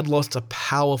had lost a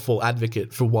powerful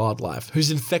advocate for wildlife,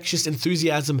 whose infectious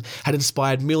enthusiasm had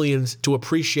inspired millions to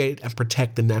appreciate and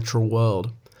protect the natural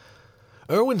world.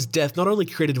 Irwin's death not only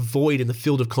created a void in the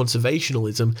field of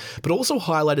conservationism, but also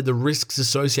highlighted the risks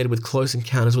associated with close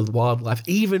encounters with wildlife,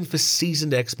 even for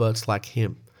seasoned experts like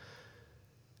him.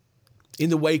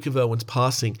 In the wake of Irwin's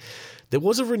passing, there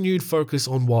was a renewed focus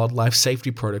on wildlife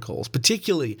safety protocols,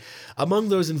 particularly among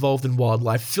those involved in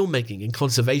wildlife filmmaking and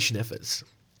conservation efforts.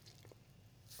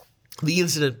 The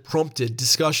incident prompted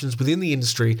discussions within the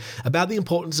industry about the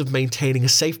importance of maintaining a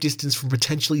safe distance from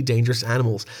potentially dangerous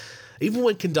animals, even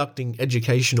when conducting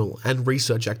educational and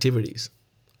research activities.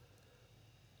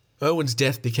 Irwin's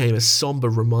death became a somber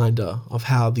reminder of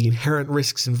how the inherent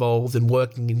risks involved in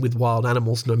working with wild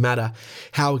animals, no matter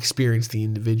how experienced the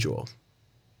individual.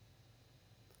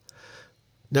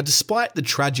 Now, despite the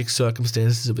tragic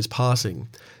circumstances of his passing,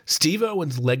 Steve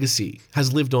Irwin's legacy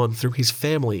has lived on through his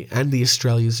family and the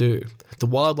Australia Zoo, the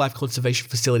wildlife conservation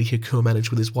facility he co-managed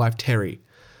with his wife Terry.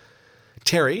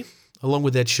 Terry, along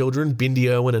with their children Bindi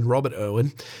Irwin and Robert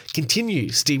Irwin, continue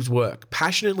Steve's work,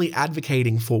 passionately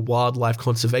advocating for wildlife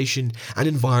conservation and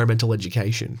environmental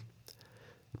education.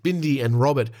 Bindi and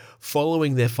Robert,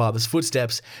 following their father's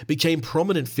footsteps, became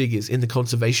prominent figures in the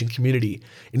conservation community,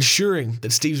 ensuring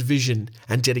that Steve's vision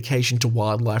and dedication to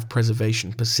wildlife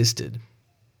preservation persisted.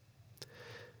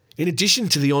 In addition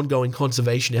to the ongoing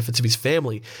conservation efforts of his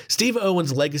family, Steve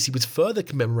Irwin's legacy was further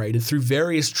commemorated through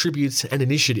various tributes and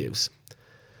initiatives.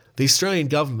 The Australian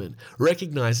government,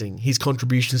 recognising his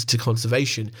contributions to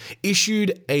conservation,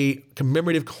 issued a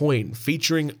commemorative coin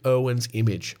featuring Irwin's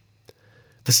image.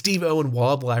 The Steve Irwin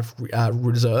Wildlife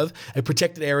Reserve, a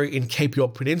protected area in Cape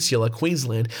York Peninsula,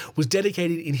 Queensland, was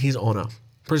dedicated in his honour,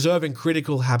 preserving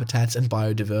critical habitats and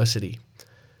biodiversity.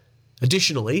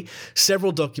 Additionally,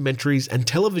 several documentaries and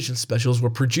television specials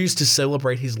were produced to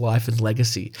celebrate his life and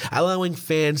legacy, allowing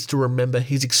fans to remember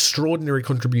his extraordinary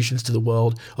contributions to the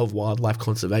world of wildlife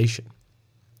conservation.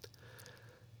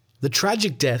 The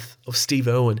tragic death of Steve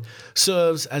Irwin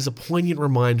serves as a poignant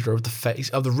reminder of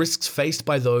the risks faced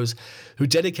by those who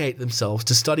dedicate themselves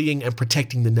to studying and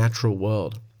protecting the natural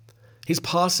world. His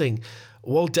passing,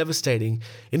 while devastating,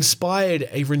 inspired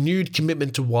a renewed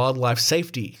commitment to wildlife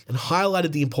safety and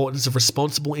highlighted the importance of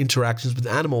responsible interactions with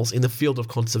animals in the field of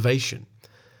conservation.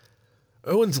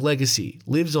 Irwin's legacy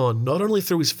lives on not only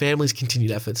through his family's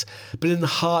continued efforts, but in the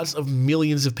hearts of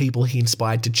millions of people he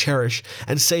inspired to cherish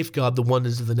and safeguard the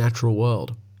wonders of the natural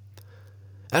world.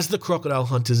 As the crocodile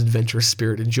hunter's adventurous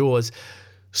spirit endures,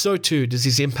 so too does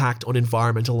his impact on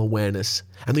environmental awareness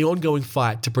and the ongoing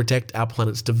fight to protect our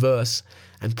planet's diverse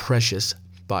and precious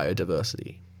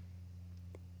biodiversity.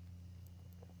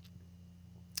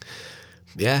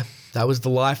 Yeah, that was the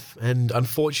life and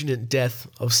unfortunate death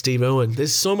of Steve Irwin.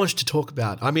 There's so much to talk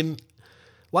about. I mean,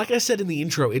 like I said in the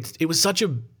intro, it was such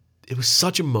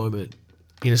a moment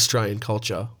in Australian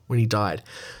culture when he died.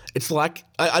 It's like,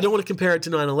 I don't want to compare it to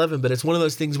 9/11, but it's one of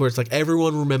those things where it's like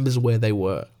everyone remembers where they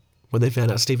were when they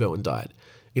found out Steve Irwin died,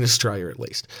 in Australia at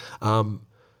least.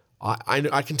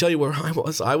 I can tell you where I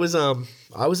was. I was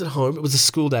at home. It was a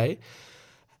school day,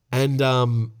 and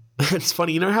it's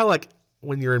funny. You know how like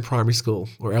when you're in primary school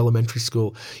or elementary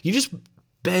school, you just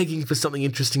begging for something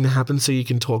interesting to happen so you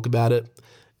can talk about it.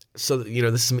 So that,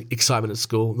 there's some excitement at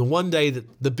school. And the one day that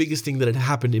the biggest thing that had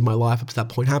happened in my life up to that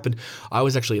point happened, I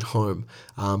was actually at home.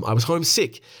 I was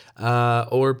homesick,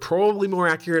 or probably more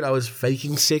accurate, I was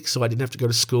faking sick so I didn't have to go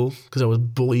to school because I was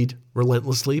bullied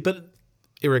relentlessly. But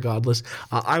irregardless,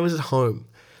 I was at home.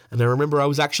 And I remember I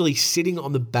was actually sitting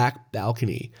on the back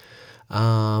balcony.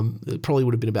 It probably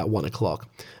would have been about 1 o'clock.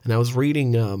 And I was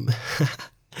reading,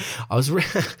 I was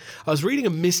reading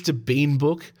a Mr. Bean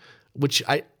book, which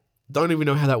I don't even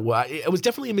know how that worked. It was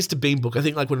definitely a Mr. Bean book. I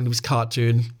think like one of his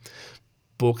cartoon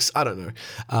books. I don't know.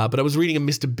 But I was reading a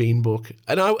Mr. Bean book.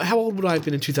 And how old would I have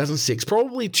been in 2006?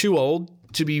 Probably too old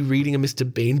to be reading a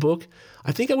Mr. Bean book.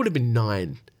 I think I would have been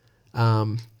 9.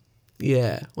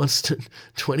 What's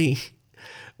 20?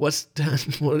 What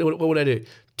would I do?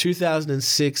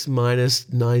 2006 minus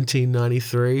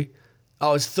 1993.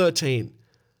 Oh, it's 13.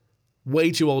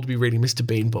 Way too old to be reading Mr.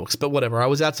 Bean books, but whatever. I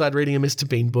was outside reading a Mr.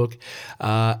 Bean book,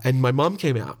 and my mum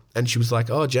came out, and she was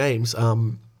like, "Oh, James,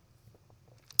 come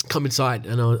inside."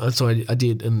 And so I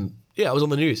did, and I was on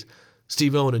the news.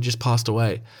 Steve Irwin had just passed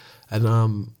away, and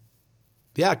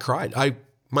I cried.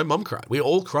 My mum cried. We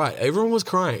all cried. Everyone was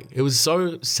crying. It was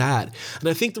so sad, and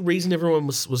I think the reason everyone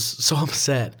was so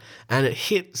upset and it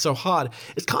hit so hard,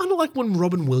 it's kind of like when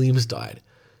Robin Williams died,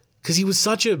 because he was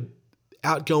such a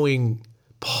outgoing,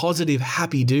 positive,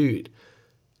 happy dude.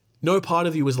 No part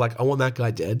of you was like, I want that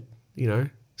guy dead,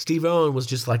 Steve Irwin was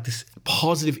just like this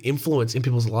positive influence in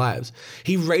people's lives.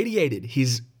 He radiated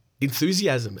his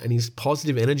enthusiasm and his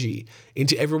positive energy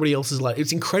into everybody else's life.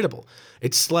 It's incredible.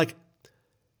 It's like,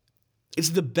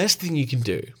 it's the best thing you can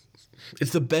do.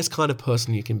 It's the best kind of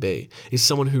person you can be, is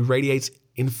someone who radiates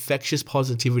infectious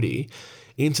positivity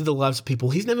into the lives of people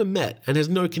he's never met and has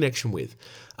no connection with.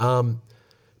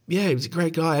 He was a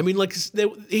great guy. I mean, like,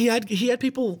 he had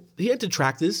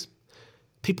detractors.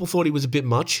 People thought he was a bit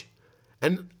much.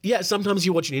 And sometimes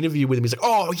you watch an interview with him, he's like,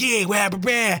 oh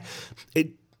yeah,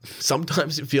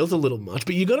 sometimes it feels a little much,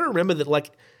 but you got to remember that,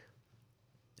 like,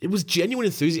 it was genuine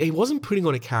enthusiasm. He wasn't putting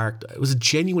on a character. It was a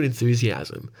genuine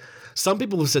enthusiasm. Some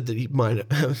people have said that he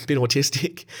might have been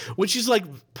autistic, which is like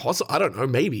possible. I don't know,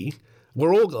 maybe.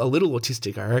 We're all a little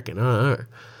autistic, I reckon. I don't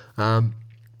know.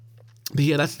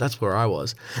 But that's where I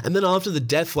was. And then after the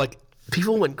death, like,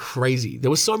 people went crazy. There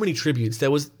were so many tributes.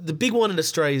 There was the big one at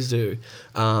Australia Zoo.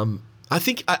 I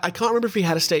think, I can't remember if he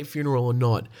had a state funeral or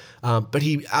not, but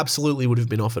he absolutely would have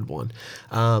been offered one.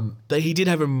 But he did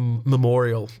have a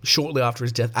memorial shortly after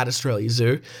his death at Australia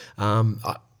Zoo.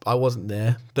 I wasn't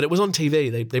there, but it was on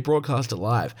TV. They broadcast it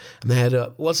live, and they had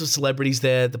lots of celebrities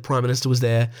there. The Prime Minister was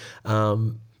there.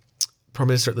 Prime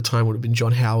Minister at the time would have been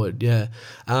John Howard,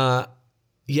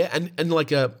 and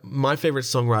like my favourite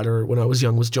songwriter when I was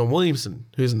young was John Williamson,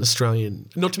 who's an Australian,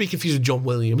 not to be confused with John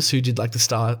Williams, who did like the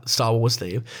Star Wars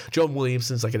theme. John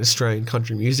Williamson's like an Australian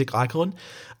country music icon.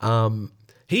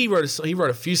 He wrote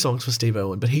a few songs for Steve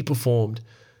Irwin, but he performed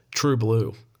True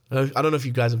Blue. I don't know if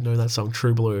you guys have known that song,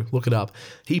 True Blue. Look it up.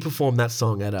 He performed that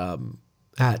song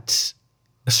at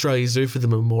Australia Zoo for the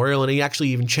memorial, and he actually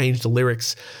even changed the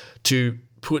lyrics to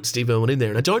put Steve Irwin in there.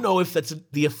 And I don't know if that's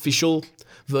the official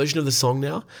version of the song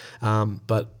now,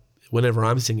 but whenever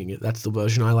I'm singing it, that's the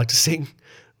version I like to sing,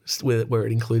 where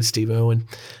it includes Steve Irwin.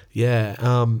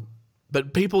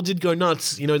 But people did go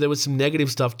nuts. There was some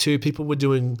negative stuff too. People were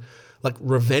doing like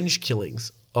revenge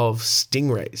killings of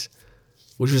stingrays,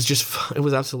 which was it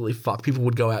was absolutely fucked. People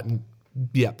would go out and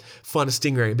find a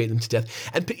stingray and beat them to death.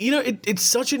 And it's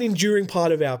such an enduring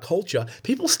part of our culture.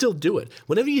 People still do it.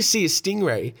 Whenever you see a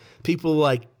stingray, people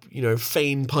like,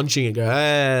 feign punching and go,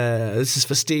 this is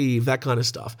for Steve, that kind of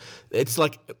stuff. It's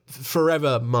like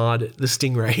forever marred the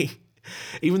stingray.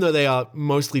 Even though they are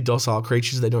mostly docile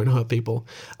creatures, they don't hurt people.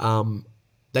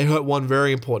 They hurt one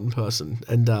very important person,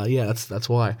 and that's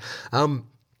why.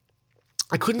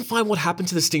 I couldn't find what happened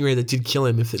to the stingray that did kill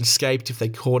him, if it escaped, if they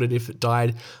caught it, if it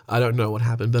died. I don't know what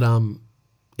happened, but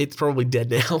it's probably dead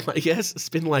now, I guess. It's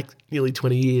been like nearly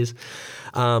 20 years.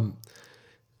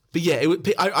 But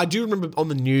I do remember on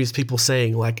the news people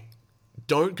saying, like,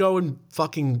 don't go and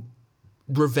fucking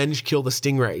revenge kill the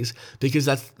stingrays, because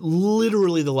that's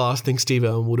literally the last thing Steve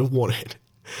Irwin would have wanted.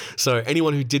 So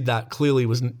anyone who did that clearly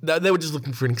they were just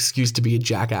looking for an excuse to be a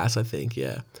jackass, I think,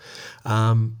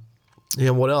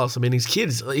 what else? I mean, his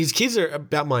kids are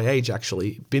about my age,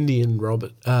 actually. Bindi and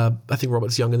Robert. I think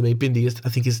Robert's younger than me. Bindi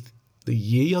is a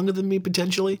year younger than me,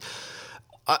 potentially.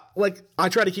 I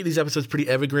try to keep these episodes pretty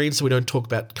evergreen, so we don't talk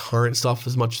about current stuff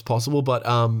as much as possible. But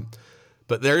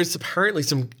there is apparently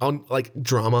some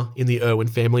drama in the Irwin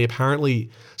family. Apparently,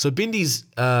 so Bindi's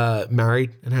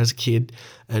married and has a kid,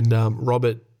 and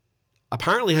Robert,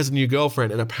 apparently has a new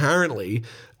girlfriend, and apparently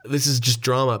this is just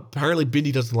drama. Apparently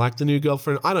Bindi doesn't like the new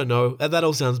girlfriend. I don't know. That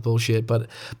all sounds bullshit, but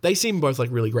they seem both like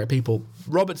really great people.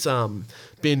 Robert's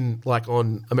been like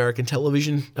on American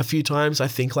television a few times. I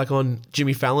think like on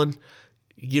Jimmy Fallon.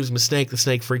 He gives him a snake. The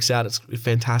snake freaks out. It's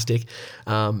fantastic.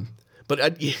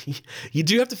 But you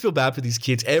do have to feel bad for these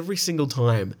kids every single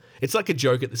time. It's like a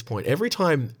joke at this point. Every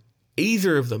time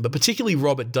either of them, but particularly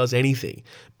Robert, does anything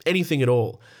at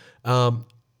all,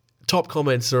 top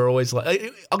comments are always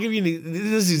like, I'll give you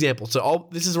this example. So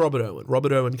this is Robert Irwin.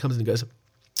 Robert Irwin comes in and goes,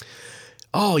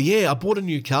 "Oh yeah, I bought a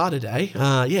new car today.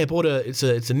 I bought it's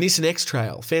a Nissan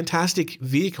X-Trail. Fantastic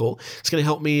vehicle. It's going to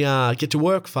help me get to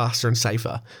work faster and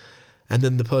safer." And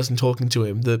then the person talking to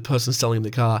him, the person selling him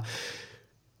the car,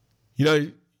 "You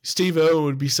know, Steve Irwin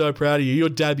would be so proud of you. Your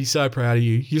dad would be so proud of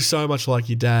you. You're so much like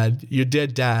your dad. Your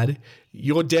dead dad.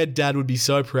 Your dead dad would be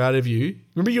so proud of you.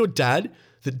 Remember your dad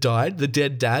that died? The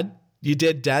dead dad? Your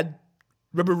dead dad?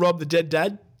 Remember Rob, the dead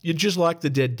dad? You're just like the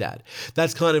dead dad."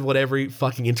 That's kind of what every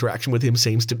fucking interaction with him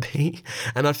seems to be.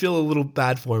 And I feel a little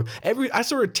bad for him. I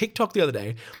saw a TikTok the other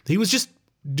day. He was just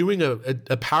doing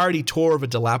a parody tour of a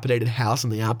dilapidated house in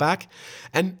the outback.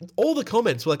 And all the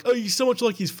comments were like, "Oh, you're so much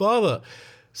like his father."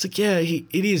 It's like, yeah,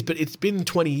 it is, but it's been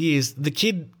 20 years. The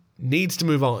kid needs to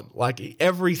move on. Like,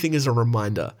 everything is a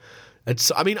reminder.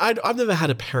 I've never had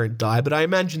a parent die, but I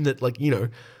imagine that, like, you know,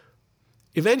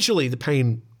 eventually the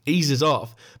pain eases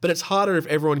off, but it's harder if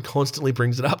everyone constantly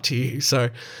brings it up to you. So,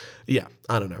 yeah,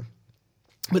 I don't know.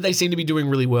 But they seem to be doing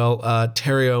really well.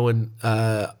 Terry Owen,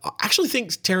 I actually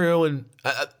think Terry Owen,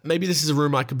 maybe this is a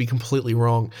rumor, I could be completely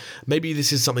wrong. Maybe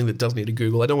this is something that does need to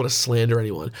Google. I don't want to slander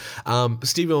anyone.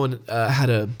 Steve Owen had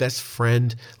a best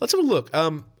friend. Let's have a look.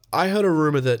 I heard a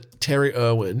rumor that Terry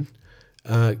Irwin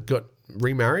got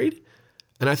remarried,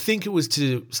 and I think it was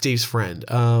to Steve's friend.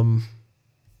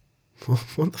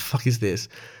 What the fuck is this?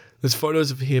 There's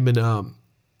photos of him and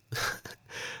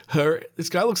her. This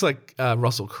guy looks like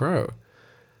Russell Crowe.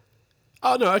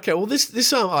 Oh, no, okay. Well,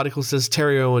 this article says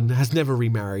Terry Owen has never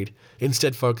remarried,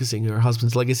 instead focusing her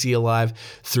husband's legacy alive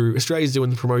through Australia's Zoo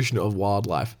and the promotion of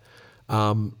wildlife.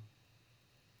 Yeah,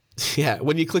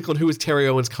 when you click on who is Terry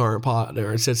Owen's current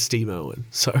partner, it says Steve Irwin.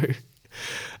 So,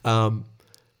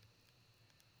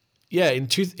 yeah,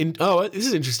 this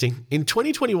is interesting. In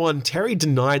 2021, Terry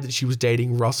denied that she was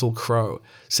dating Russell Crowe,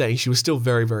 saying she was still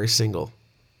very, very single.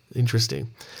 Interesting.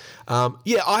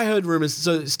 Yeah, I heard rumors.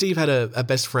 So Steve had a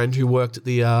best friend who worked at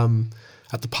the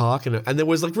park, and there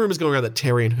was like rumors going around that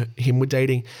Terry and him were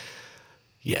dating.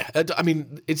 Yeah, I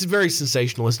mean, it's very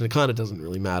sensationalist, and it kind of doesn't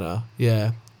really matter.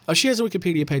 Yeah. Oh, she has a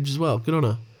Wikipedia page as well. Good on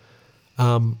her.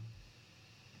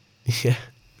 Yeah.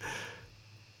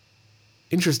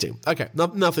 Interesting. Okay,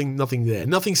 nothing there.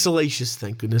 Nothing salacious,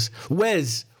 thank goodness.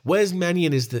 Wes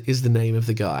Mannion is the name of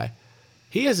the guy.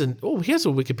 He has a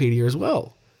Wikipedia as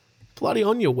well. Bloody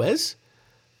on you, Wes.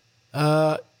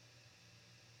 In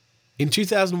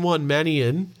 2001,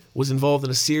 Mannion was involved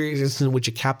in a serious incident in which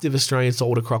a captive Australian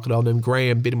saltwater crocodile named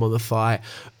Graham bit him on the thigh.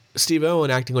 Steve Irwin,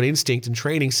 acting on instinct and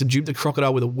training, subdued the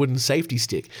crocodile with a wooden safety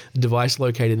stick, a device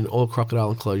located in all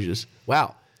crocodile enclosures.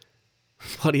 Wow.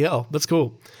 Bloody hell. That's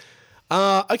cool.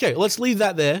 Okay, let's leave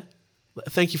that there.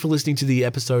 Thank you for listening to the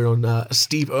episode on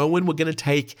Steve Irwin. We're going to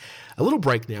take a little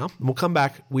break now, and we'll come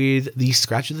back with the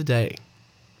Scratch of the Day.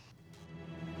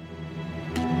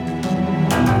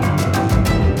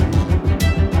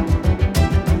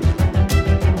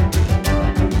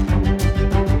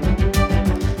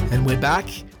 We're back,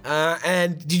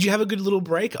 and did you have a good little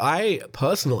break? I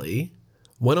personally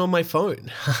went on my phone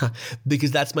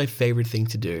because that's my favorite thing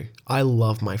to do. I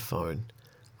love my phone.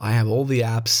 I have all the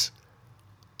apps.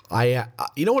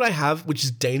 You know what I have, which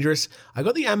is dangerous? I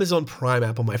got the Amazon Prime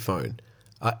app on my phone.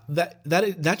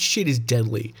 That shit is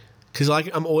deadly because I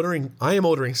am ordering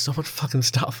so much fucking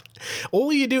stuff.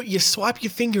 All you swipe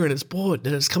your finger and it's bought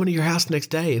and it's coming to your house the next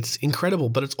day. It's incredible,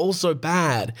 but it's also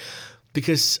bad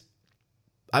because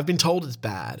I've been told it's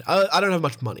bad. I don't have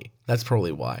much money. That's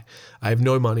probably why. I have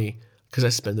no money because I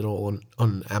spend it all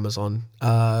on Amazon.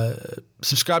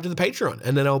 Subscribe to the Patreon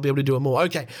and then I'll be able to do it more.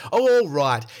 Okay. All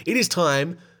right. It is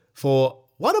time for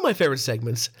one of my favorite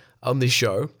segments on this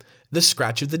show, the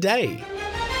Scratch of the Day.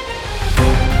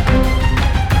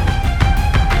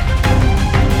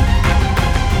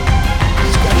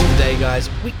 Scratch of the Day, guys.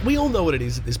 guys, we all know what it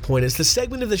is at this point. It's the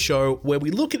segment of the show where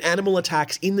we look at animal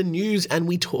attacks in the news and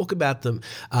we talk about them.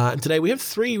 And today we have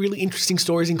 3 really interesting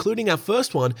stories, including our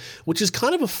first one, which is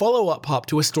kind of a follow-up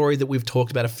to a story that we've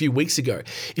talked about a few weeks ago.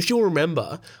 If you'll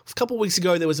remember, a couple of weeks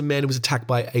ago there was a man who was attacked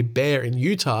by a bear in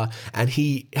Utah, and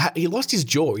he lost his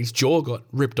jaw. His jaw got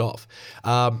ripped off.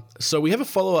 So we have a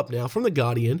follow-up now from The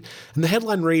Guardian, and the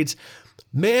headline reads,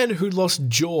 "Man who lost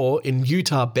jaw in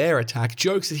Utah bear attack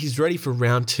jokes that he's ready for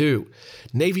round 2.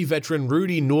 Navy veteran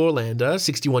Rudy Norlander,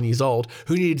 61 years old,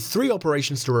 who needed 3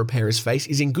 operations to repair his face,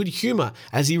 is in good humor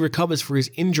as he recovers for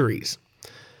his injuries.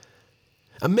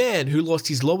 A man who lost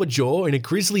his lower jaw in a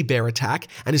grizzly bear attack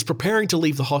and is preparing to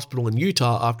leave the hospital in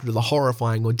Utah after the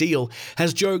horrifying ordeal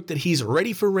has joked that he's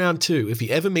ready for round 2 if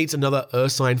he ever meets another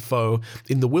ursine foe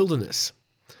in the wilderness.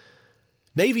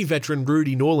 Navy veteran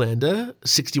Rudy Norlander,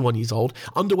 61 years old,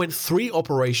 underwent 3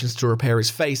 operations to repair his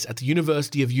face at the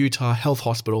University of Utah Health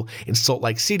Hospital in Salt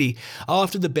Lake City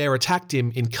after the bear attacked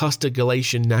him in Custer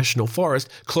Galatian National Forest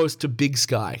close to Big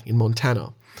Sky in Montana.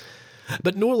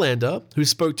 But Norlander, who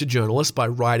spoke to journalists by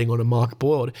writing on a marked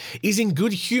board, is in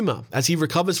good humor as he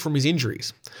recovers from his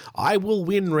injuries. "I will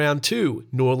win round 2,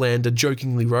 Norlander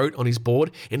jokingly wrote on his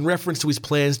board in reference to his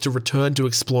plans to return to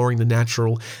exploring the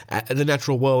natural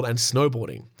world and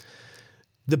snowboarding.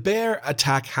 The bear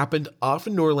attack happened after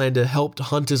Norlander helped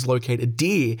hunters locate a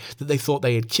deer that they thought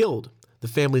they had killed, the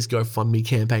family's GoFundMe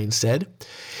campaign said.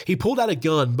 He pulled out a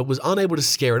gun but was unable to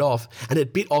scare it off, and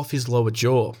it bit off his lower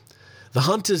jaw. The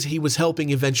hunters he was helping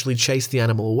eventually chased the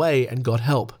animal away and got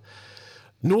help.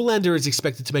 Norlander is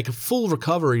expected to make a full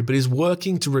recovery, but is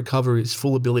working to recover his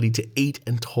full ability to eat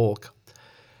and talk."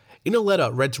 In a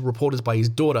letter read to reporters by his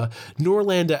daughter,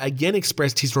 Norlander again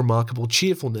expressed his remarkable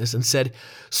cheerfulness and said,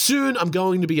 "Soon I'm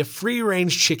going to be a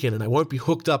free-range chicken and I won't be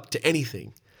hooked up to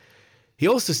anything." He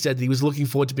also said that he was looking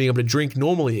forward to being able to drink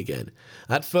normally again.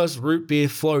 "That first root beer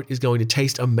float is going to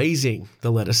taste amazing,"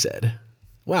 the letter said.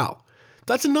 Wow.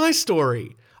 That's a nice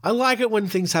story. I like it when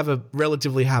things have a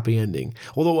relatively happy ending.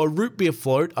 Although a root beer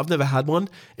float, I've never had one,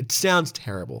 it sounds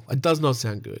terrible. It does not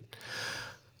sound good.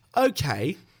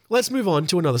 Okay, let's move on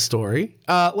to another story.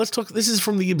 Let's talk. This is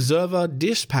from the Observer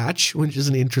Dispatch, which is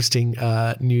an interesting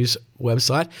news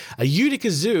website. A Utica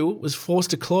zoo was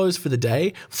forced to close for the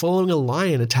day following a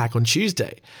lion attack on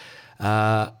Tuesday.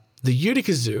 The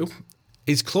Utica Zoo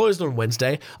is closed on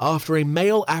Wednesday after a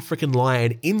male African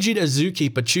lion injured a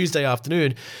zookeeper Tuesday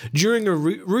afternoon during a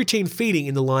routine feeding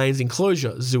in the lion's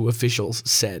enclosure, zoo officials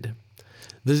said.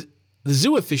 The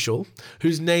zoo official,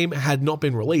 whose name had not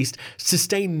been released,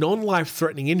 sustained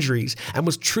non-life-threatening injuries and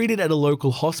was treated at a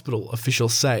local hospital,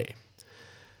 officials say.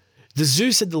 The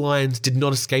zoo said the lions did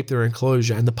not escape their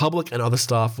enclosure and the public and other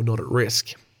staff were not at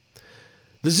risk.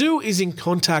 The zoo is in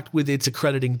contact with its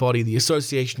accrediting body, the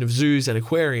Association of Zoos and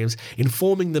Aquariums,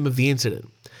 informing them of the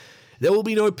incident. "There will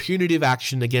be no punitive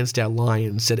action against our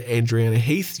lions," said Andriana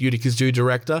Heath, Utica Zoo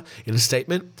director, in a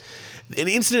statement. "An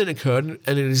incident occurred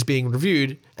and it is being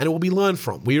reviewed and it will be learned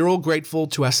from. We are all grateful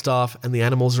to our staff and the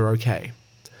animals are okay."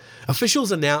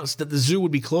 Officials announced that the zoo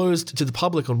would be closed to the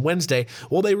public on Wednesday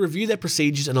while they review their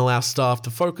procedures and allow staff to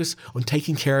focus on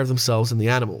taking care of themselves and the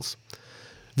animals.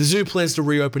 The zoo plans to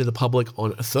reopen to the public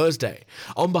on Thursday.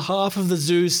 "On behalf of the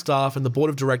zoo's staff and the board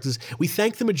of directors, we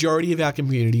thank the majority of our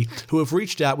community who have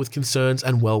reached out with concerns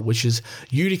and well wishes,"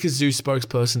 Utica Zoo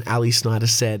spokesperson Ali Snyder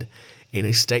said in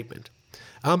a statement.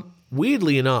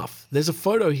 Weirdly enough, there's a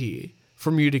photo here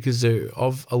from Utica Zoo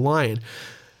of a lion.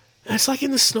 And it's like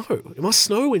in the snow. It must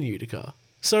snow in Utica.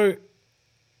 So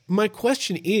my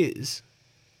question is,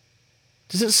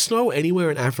 does it snow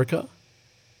anywhere in Africa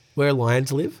where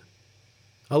lions live?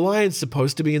 A lion's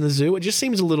supposed to be in the zoo. It just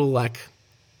seems a little a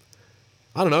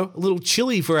little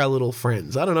chilly for our little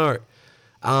friends. I don't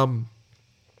know.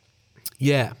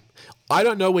 Yeah. I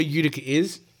don't know where Utica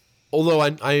is, although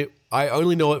I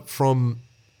only know it from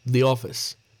The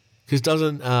Office. Because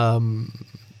doesn't,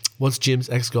 what's Jim's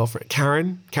ex-girlfriend?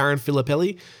 Karen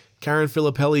Filippelli? Karen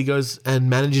Filippelli goes and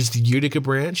manages the Utica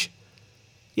branch.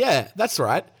 Yeah, that's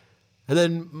right. And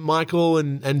then Michael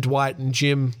and Dwight and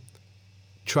Jim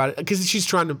because she's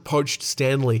trying to poach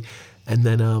Stanley, and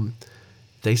then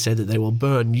they said that they will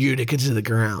burn Utica to the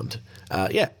ground.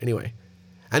 Anyway.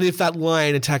 And if that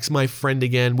lion attacks my friend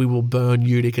again, we will burn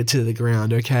Utica to the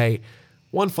ground, okay?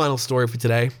 One final story for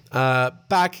today.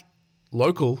 Back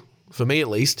local, for me at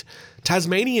least,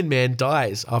 Tasmanian man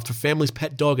dies after family's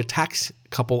pet dog attacks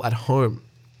couple at home.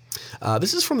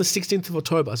 This is from the 16th of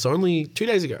October, so only 2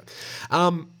 days ago.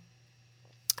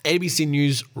 ABC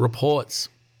News reports,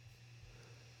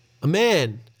 a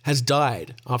man has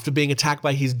died after being attacked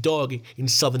by his dog in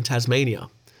southern Tasmania.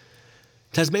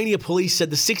 Tasmania police said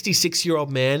the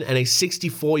 66-year-old man and a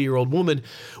 64-year-old woman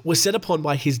were set upon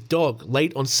by his dog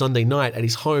late on Sunday night at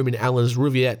his home in Allen's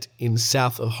Rivière in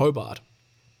south of Hobart.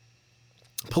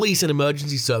 Police and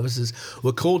emergency services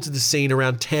were called to the scene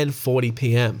around 10:40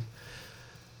 p.m.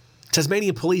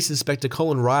 Tasmania Police Inspector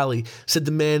Colin Riley said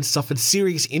the man suffered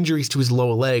serious injuries to his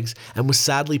lower legs and was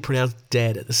sadly pronounced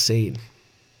dead at the scene.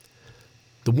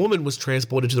 The woman was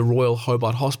transported to the Royal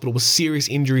Hobart Hospital with serious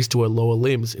injuries to her lower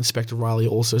limbs, Inspector Riley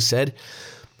also said.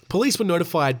 Police were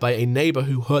notified by a neighbour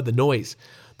who heard the noise.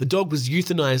 The dog was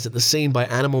euthanized at the scene by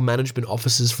animal management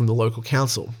officers from the local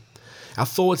council. Our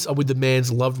thoughts are with the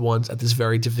man's loved ones at this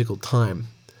very difficult time.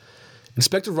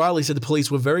 Inspector Riley said the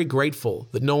police were very grateful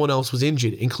that no one else was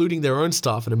injured, including their own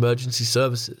staff and emergency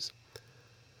services.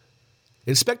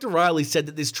 Inspector Riley said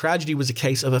that this tragedy was a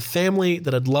case of a family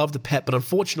that had loved a pet, but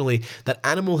unfortunately that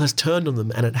animal has turned on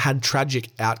them and it had tragic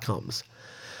outcomes.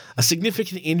 A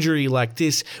significant injury like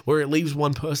this, where it leaves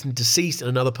one person deceased and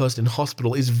another person in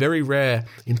hospital, is very rare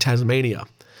in Tasmania.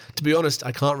 To be honest,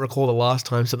 I can't recall the last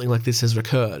time something like this has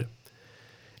occurred.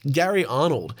 Gary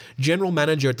Arnold, general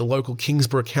manager at the local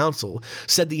Kingsborough Council,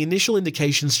 said the initial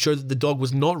indications show that the dog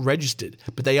was not registered,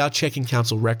 but they are checking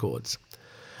council records.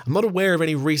 I'm not aware of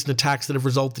any recent attacks that have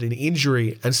resulted in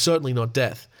injury and certainly not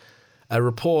death. A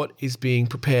report is being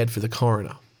prepared for the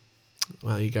coroner.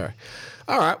 Well, there you go.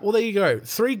 All right, well, there you go.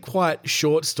 3 quite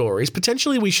short stories.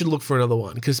 Potentially we should look for another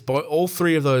one because all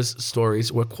 3 of those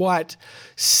stories were quite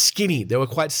skinny. They were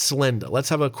quite slender. Let's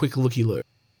have a quick looky-loo.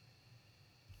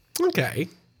 Okay.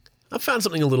 I found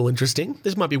something a little interesting.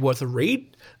 This might be worth a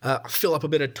read. Fill up a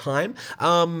bit of time.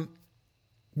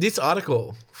 This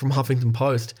article from Huffington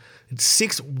Post, it's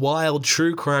 6 wild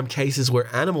true crime cases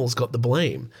where animals got the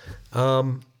blame.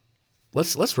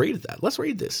 Let's read that. Let's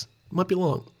read this. It might be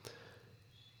long.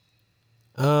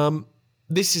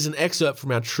 This is an excerpt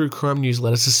from our true crime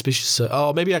newsletter, Suspicious.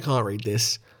 Oh, maybe I can't read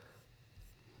this.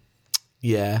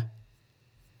 Yeah.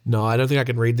 No, I don't think I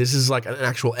can read this. This is like an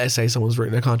actual essay someone's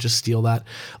written. I can't just steal that.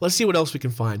 Let's see what else we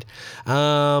can find.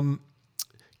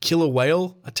 Killer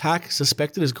whale attack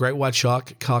suspected as great white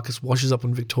shark carcass washes up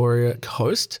on Victoria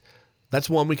coast. That's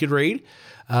one we could read.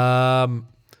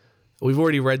 We've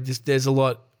already read this. There's a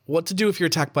lot. What to do if you're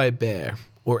attacked by a bear?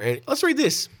 Let's read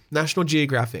this. National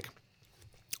Geographic.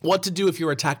 What to do if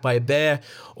you're attacked by a bear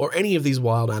or any of these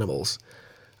wild animals.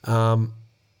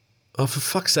 Oh, for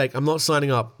fuck's sake, I'm not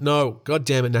signing up. No, God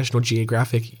damn it, National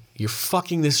Geographic. You're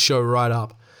fucking this show right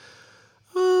up.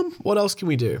 What else can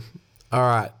we do? All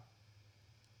right.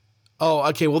 Oh,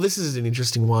 okay, well, this is an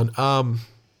interesting one.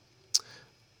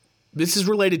 This is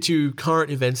related to current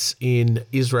events in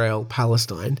Israel,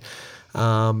 Palestine.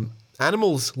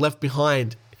 Animals left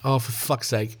behind. Oh, for fuck's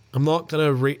sake. I'm not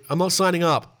signing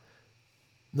up.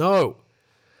 No.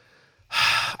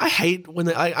 I hate when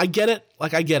I get it.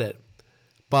 Like, I get it.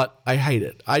 But I hate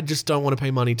it. I just don't want to pay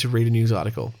money to read a news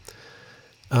article.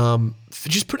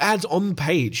 Just put ads on the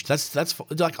page. That's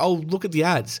like, I'll look at the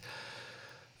ads.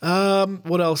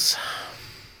 What else?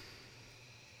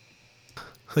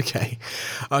 Okay.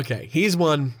 Here's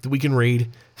one that we can read.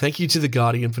 Thank you to The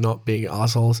Guardian for not being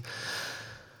assholes.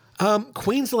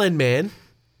 Queensland man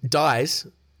dies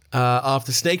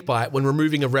after snake bite when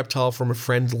removing a reptile from a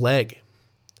friend's leg.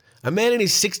 A man in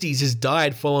his 60s has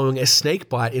died following a snake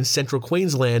bite in central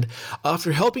Queensland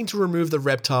after helping to remove the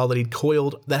reptile that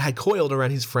had coiled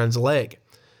around his friend's leg.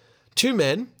 2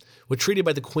 men were treated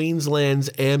by the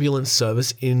Queensland's ambulance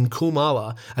service in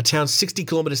Coolmala, a town 60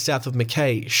 kilometres south of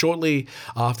Mackay, shortly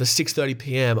after 6:30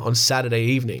 p.m. on Saturday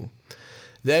evening.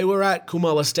 They were at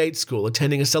Coolmala State School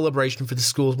attending a celebration for the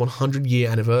school's 100-year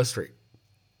anniversary.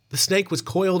 The snake was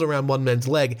coiled around one man's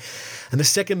leg, and the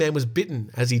second man was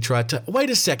bitten as he tried to... Wait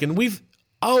a second, we've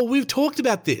talked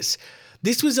about this.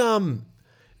 This was a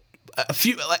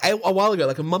while ago,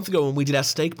 like a month ago when we did our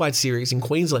snake bite series in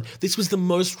Queensland. This was the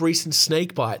most recent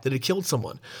snake bite that had killed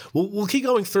someone. We'll keep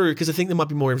going through because I think there might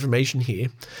be more information here.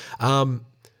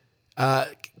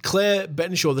 Claire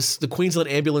Bettenshaw, the Queensland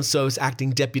Ambulance Service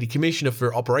Acting Deputy Commissioner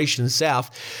for Operations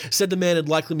South, said the man had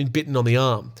likely been bitten on the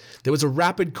arm. There was a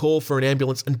rapid call for an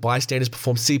ambulance and bystanders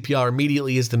performed CPR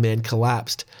immediately as the man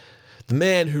collapsed. The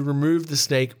man who removed the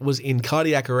snake was in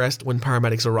cardiac arrest when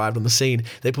paramedics arrived on the scene.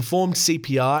 They performed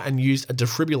CPR and used a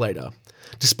defibrillator.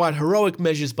 Despite heroic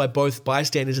measures by both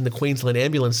bystanders and the Queensland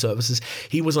Ambulance Services,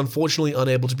 he was unfortunately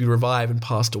unable to be revived and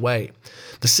passed away.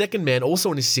 The second man,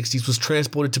 also in his 60s, was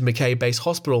transported to Mackay Base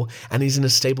Hospital and is in a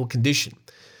stable condition.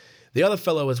 The other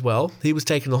fellow as well, he was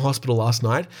taken to the hospital last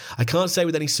night. I can't say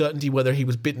with any certainty whether he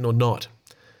was bitten or not.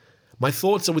 My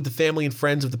thoughts are with the family and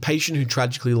friends of the patient who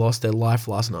tragically lost their life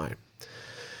last night.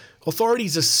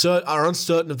 Authorities are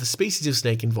uncertain of the species of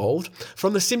snake involved.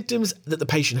 From the symptoms that the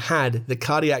patient had, the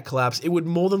cardiac collapse, it would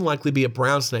more than likely be a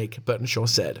brown snake, Burtonshaw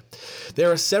said.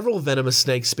 There are several venomous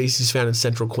snake species found in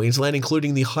central Queensland,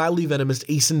 including the highly venomous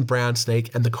eastern brown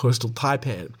snake and the coastal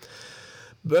taipan.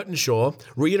 Burtonshaw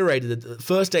reiterated that the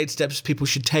first aid steps people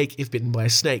should take if bitten by a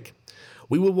snake.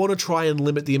 We will want to try and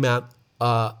limit the amount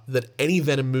that any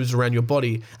venom moves around your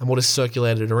body and what is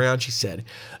circulated around, she said.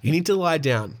 You need to lie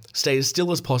down, stay as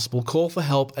still as possible, call for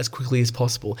help as quickly as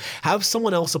possible, have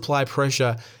someone else apply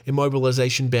pressure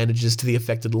immobilization bandages to the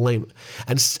affected limb,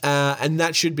 and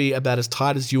that should be about as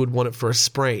tight as you would want it for a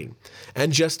sprain,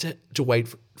 and just to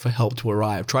wait for help to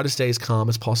arrive. Try to stay as calm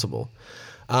as possible.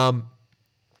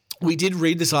 We did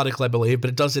read this article, I believe,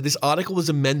 but it does say this article was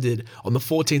amended on the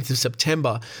 14th of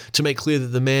September to make clear that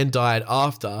the man died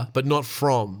after, but not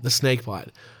from, the snake bite.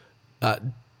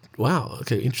 Wow,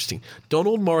 okay, interesting.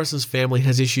 Donald Morrison's family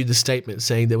has issued the statement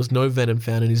saying there was no venom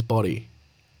found in his body.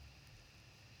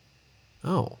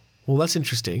 Oh, well, that's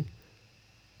interesting.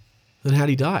 Then how'd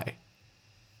he die?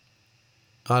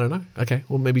 I don't know. Okay,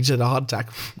 well, maybe he just had a heart attack.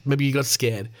 Maybe he got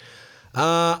scared.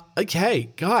 Okay,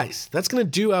 guys, that's going to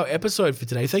do our episode for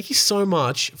today. Thank you so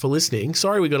much for listening.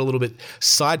 Sorry we got a little bit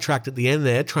sidetracked at the end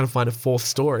there, trying to find a fourth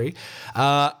story.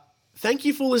 Thank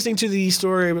you for listening to the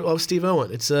story of Steve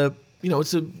Irwin. It's a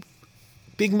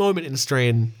big moment in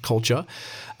Australian culture,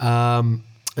 and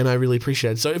I really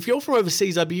appreciate it. So if you're from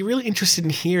overseas, I'd be really interested in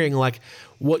hearing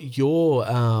what your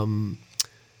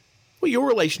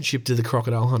relationship to the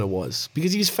crocodile hunter was,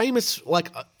 because he's famous.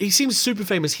 He seems super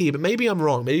famous here, but maybe I'm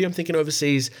wrong. Maybe I'm thinking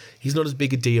overseas he's not as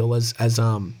big a deal as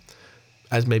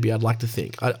maybe I'd like to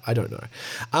think. I don't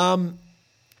know.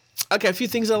 Okay, a few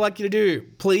things I'd like you to do.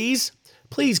 Please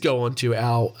go on to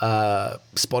our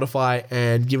Spotify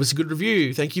and give us a good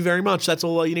review. Thank you very much. That's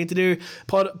all you need to do.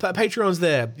 Patreon's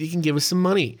there. You can give us some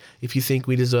money if you think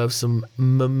we deserve some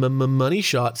money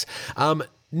shots.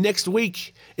 Next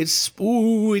week, it's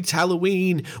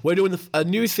Halloween. We're doing a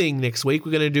new thing next week.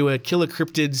 We're going to do a Killer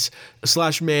Cryptids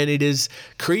 / Man-Eaters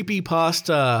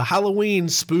creepypasta Halloween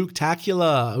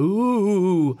spooktacular.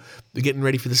 Ooh, we're getting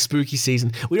ready for the spooky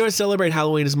season. We don't celebrate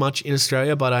Halloween as much in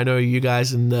Australia, but I know you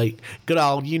guys in the good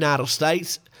old United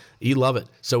States, you love it.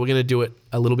 So we're going to do it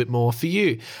a little bit more for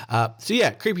you. So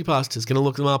yeah, creepypastas, going to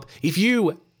look them up. If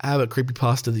you have a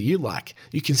creepypasta that you like,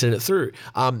 you can send it through.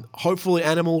 Hopefully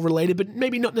animal related, but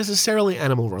maybe not necessarily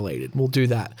animal related. We'll do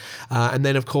that. And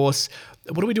then of course,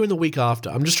 what are we doing the week after?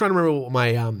 I'm just trying to remember what my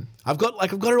I've got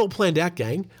it all planned out,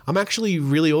 gang. I'm actually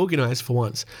really organized for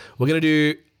once. We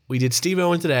did Steve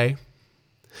Irwin today.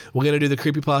 We're going to do the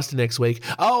creepypasta next week.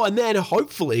 Oh, and then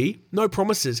hopefully, no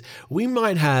promises, we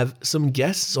might have some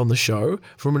guests on the show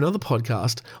from another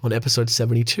podcast on episode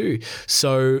 72.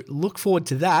 So look forward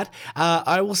to that.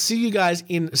 I will see you guys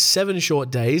in 7 short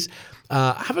days.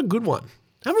 Have a good one.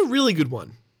 Have a really good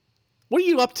one. What are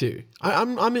you up to?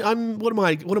 What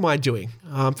am I doing?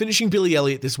 I'm finishing Billy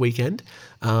Elliot this weekend,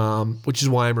 which is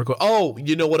why I'm recording. Oh,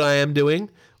 you know what I am doing?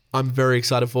 I'm very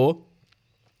excited for.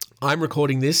 I'm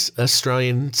recording this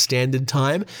Australian Standard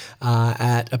Time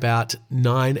at about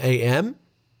 9 a.m.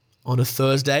 on a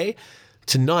Thursday.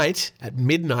 Tonight at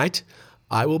midnight,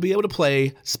 I will be able to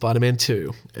play Spider-Man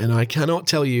 2. And I cannot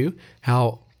tell you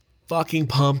how fucking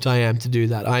pumped I am to do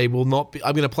that. I'm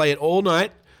going to play it all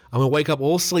night. I'm going to wake up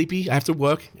all sleepy. I have to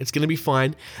work. It's going to be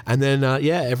fine. And then,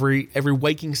 every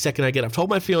waking second I get, I've told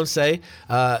my fiance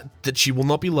that she will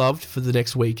not be loved for the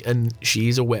next week, and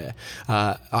she's aware.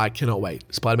 I cannot wait.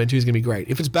 Spider-Man 2 is going to be great.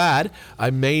 If it's bad, I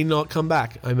may not come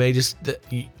back. I may just...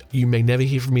 You may never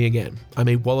hear from me again. I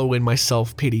may wallow in my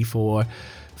self-pity for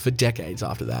decades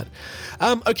after that.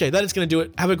 Okay, that is going to do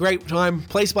it. Have a great time.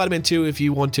 Play Spider-Man 2 if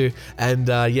you want to. And,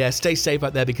 stay safe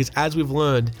out there, because as we've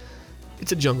learned,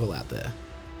 it's a jungle out there.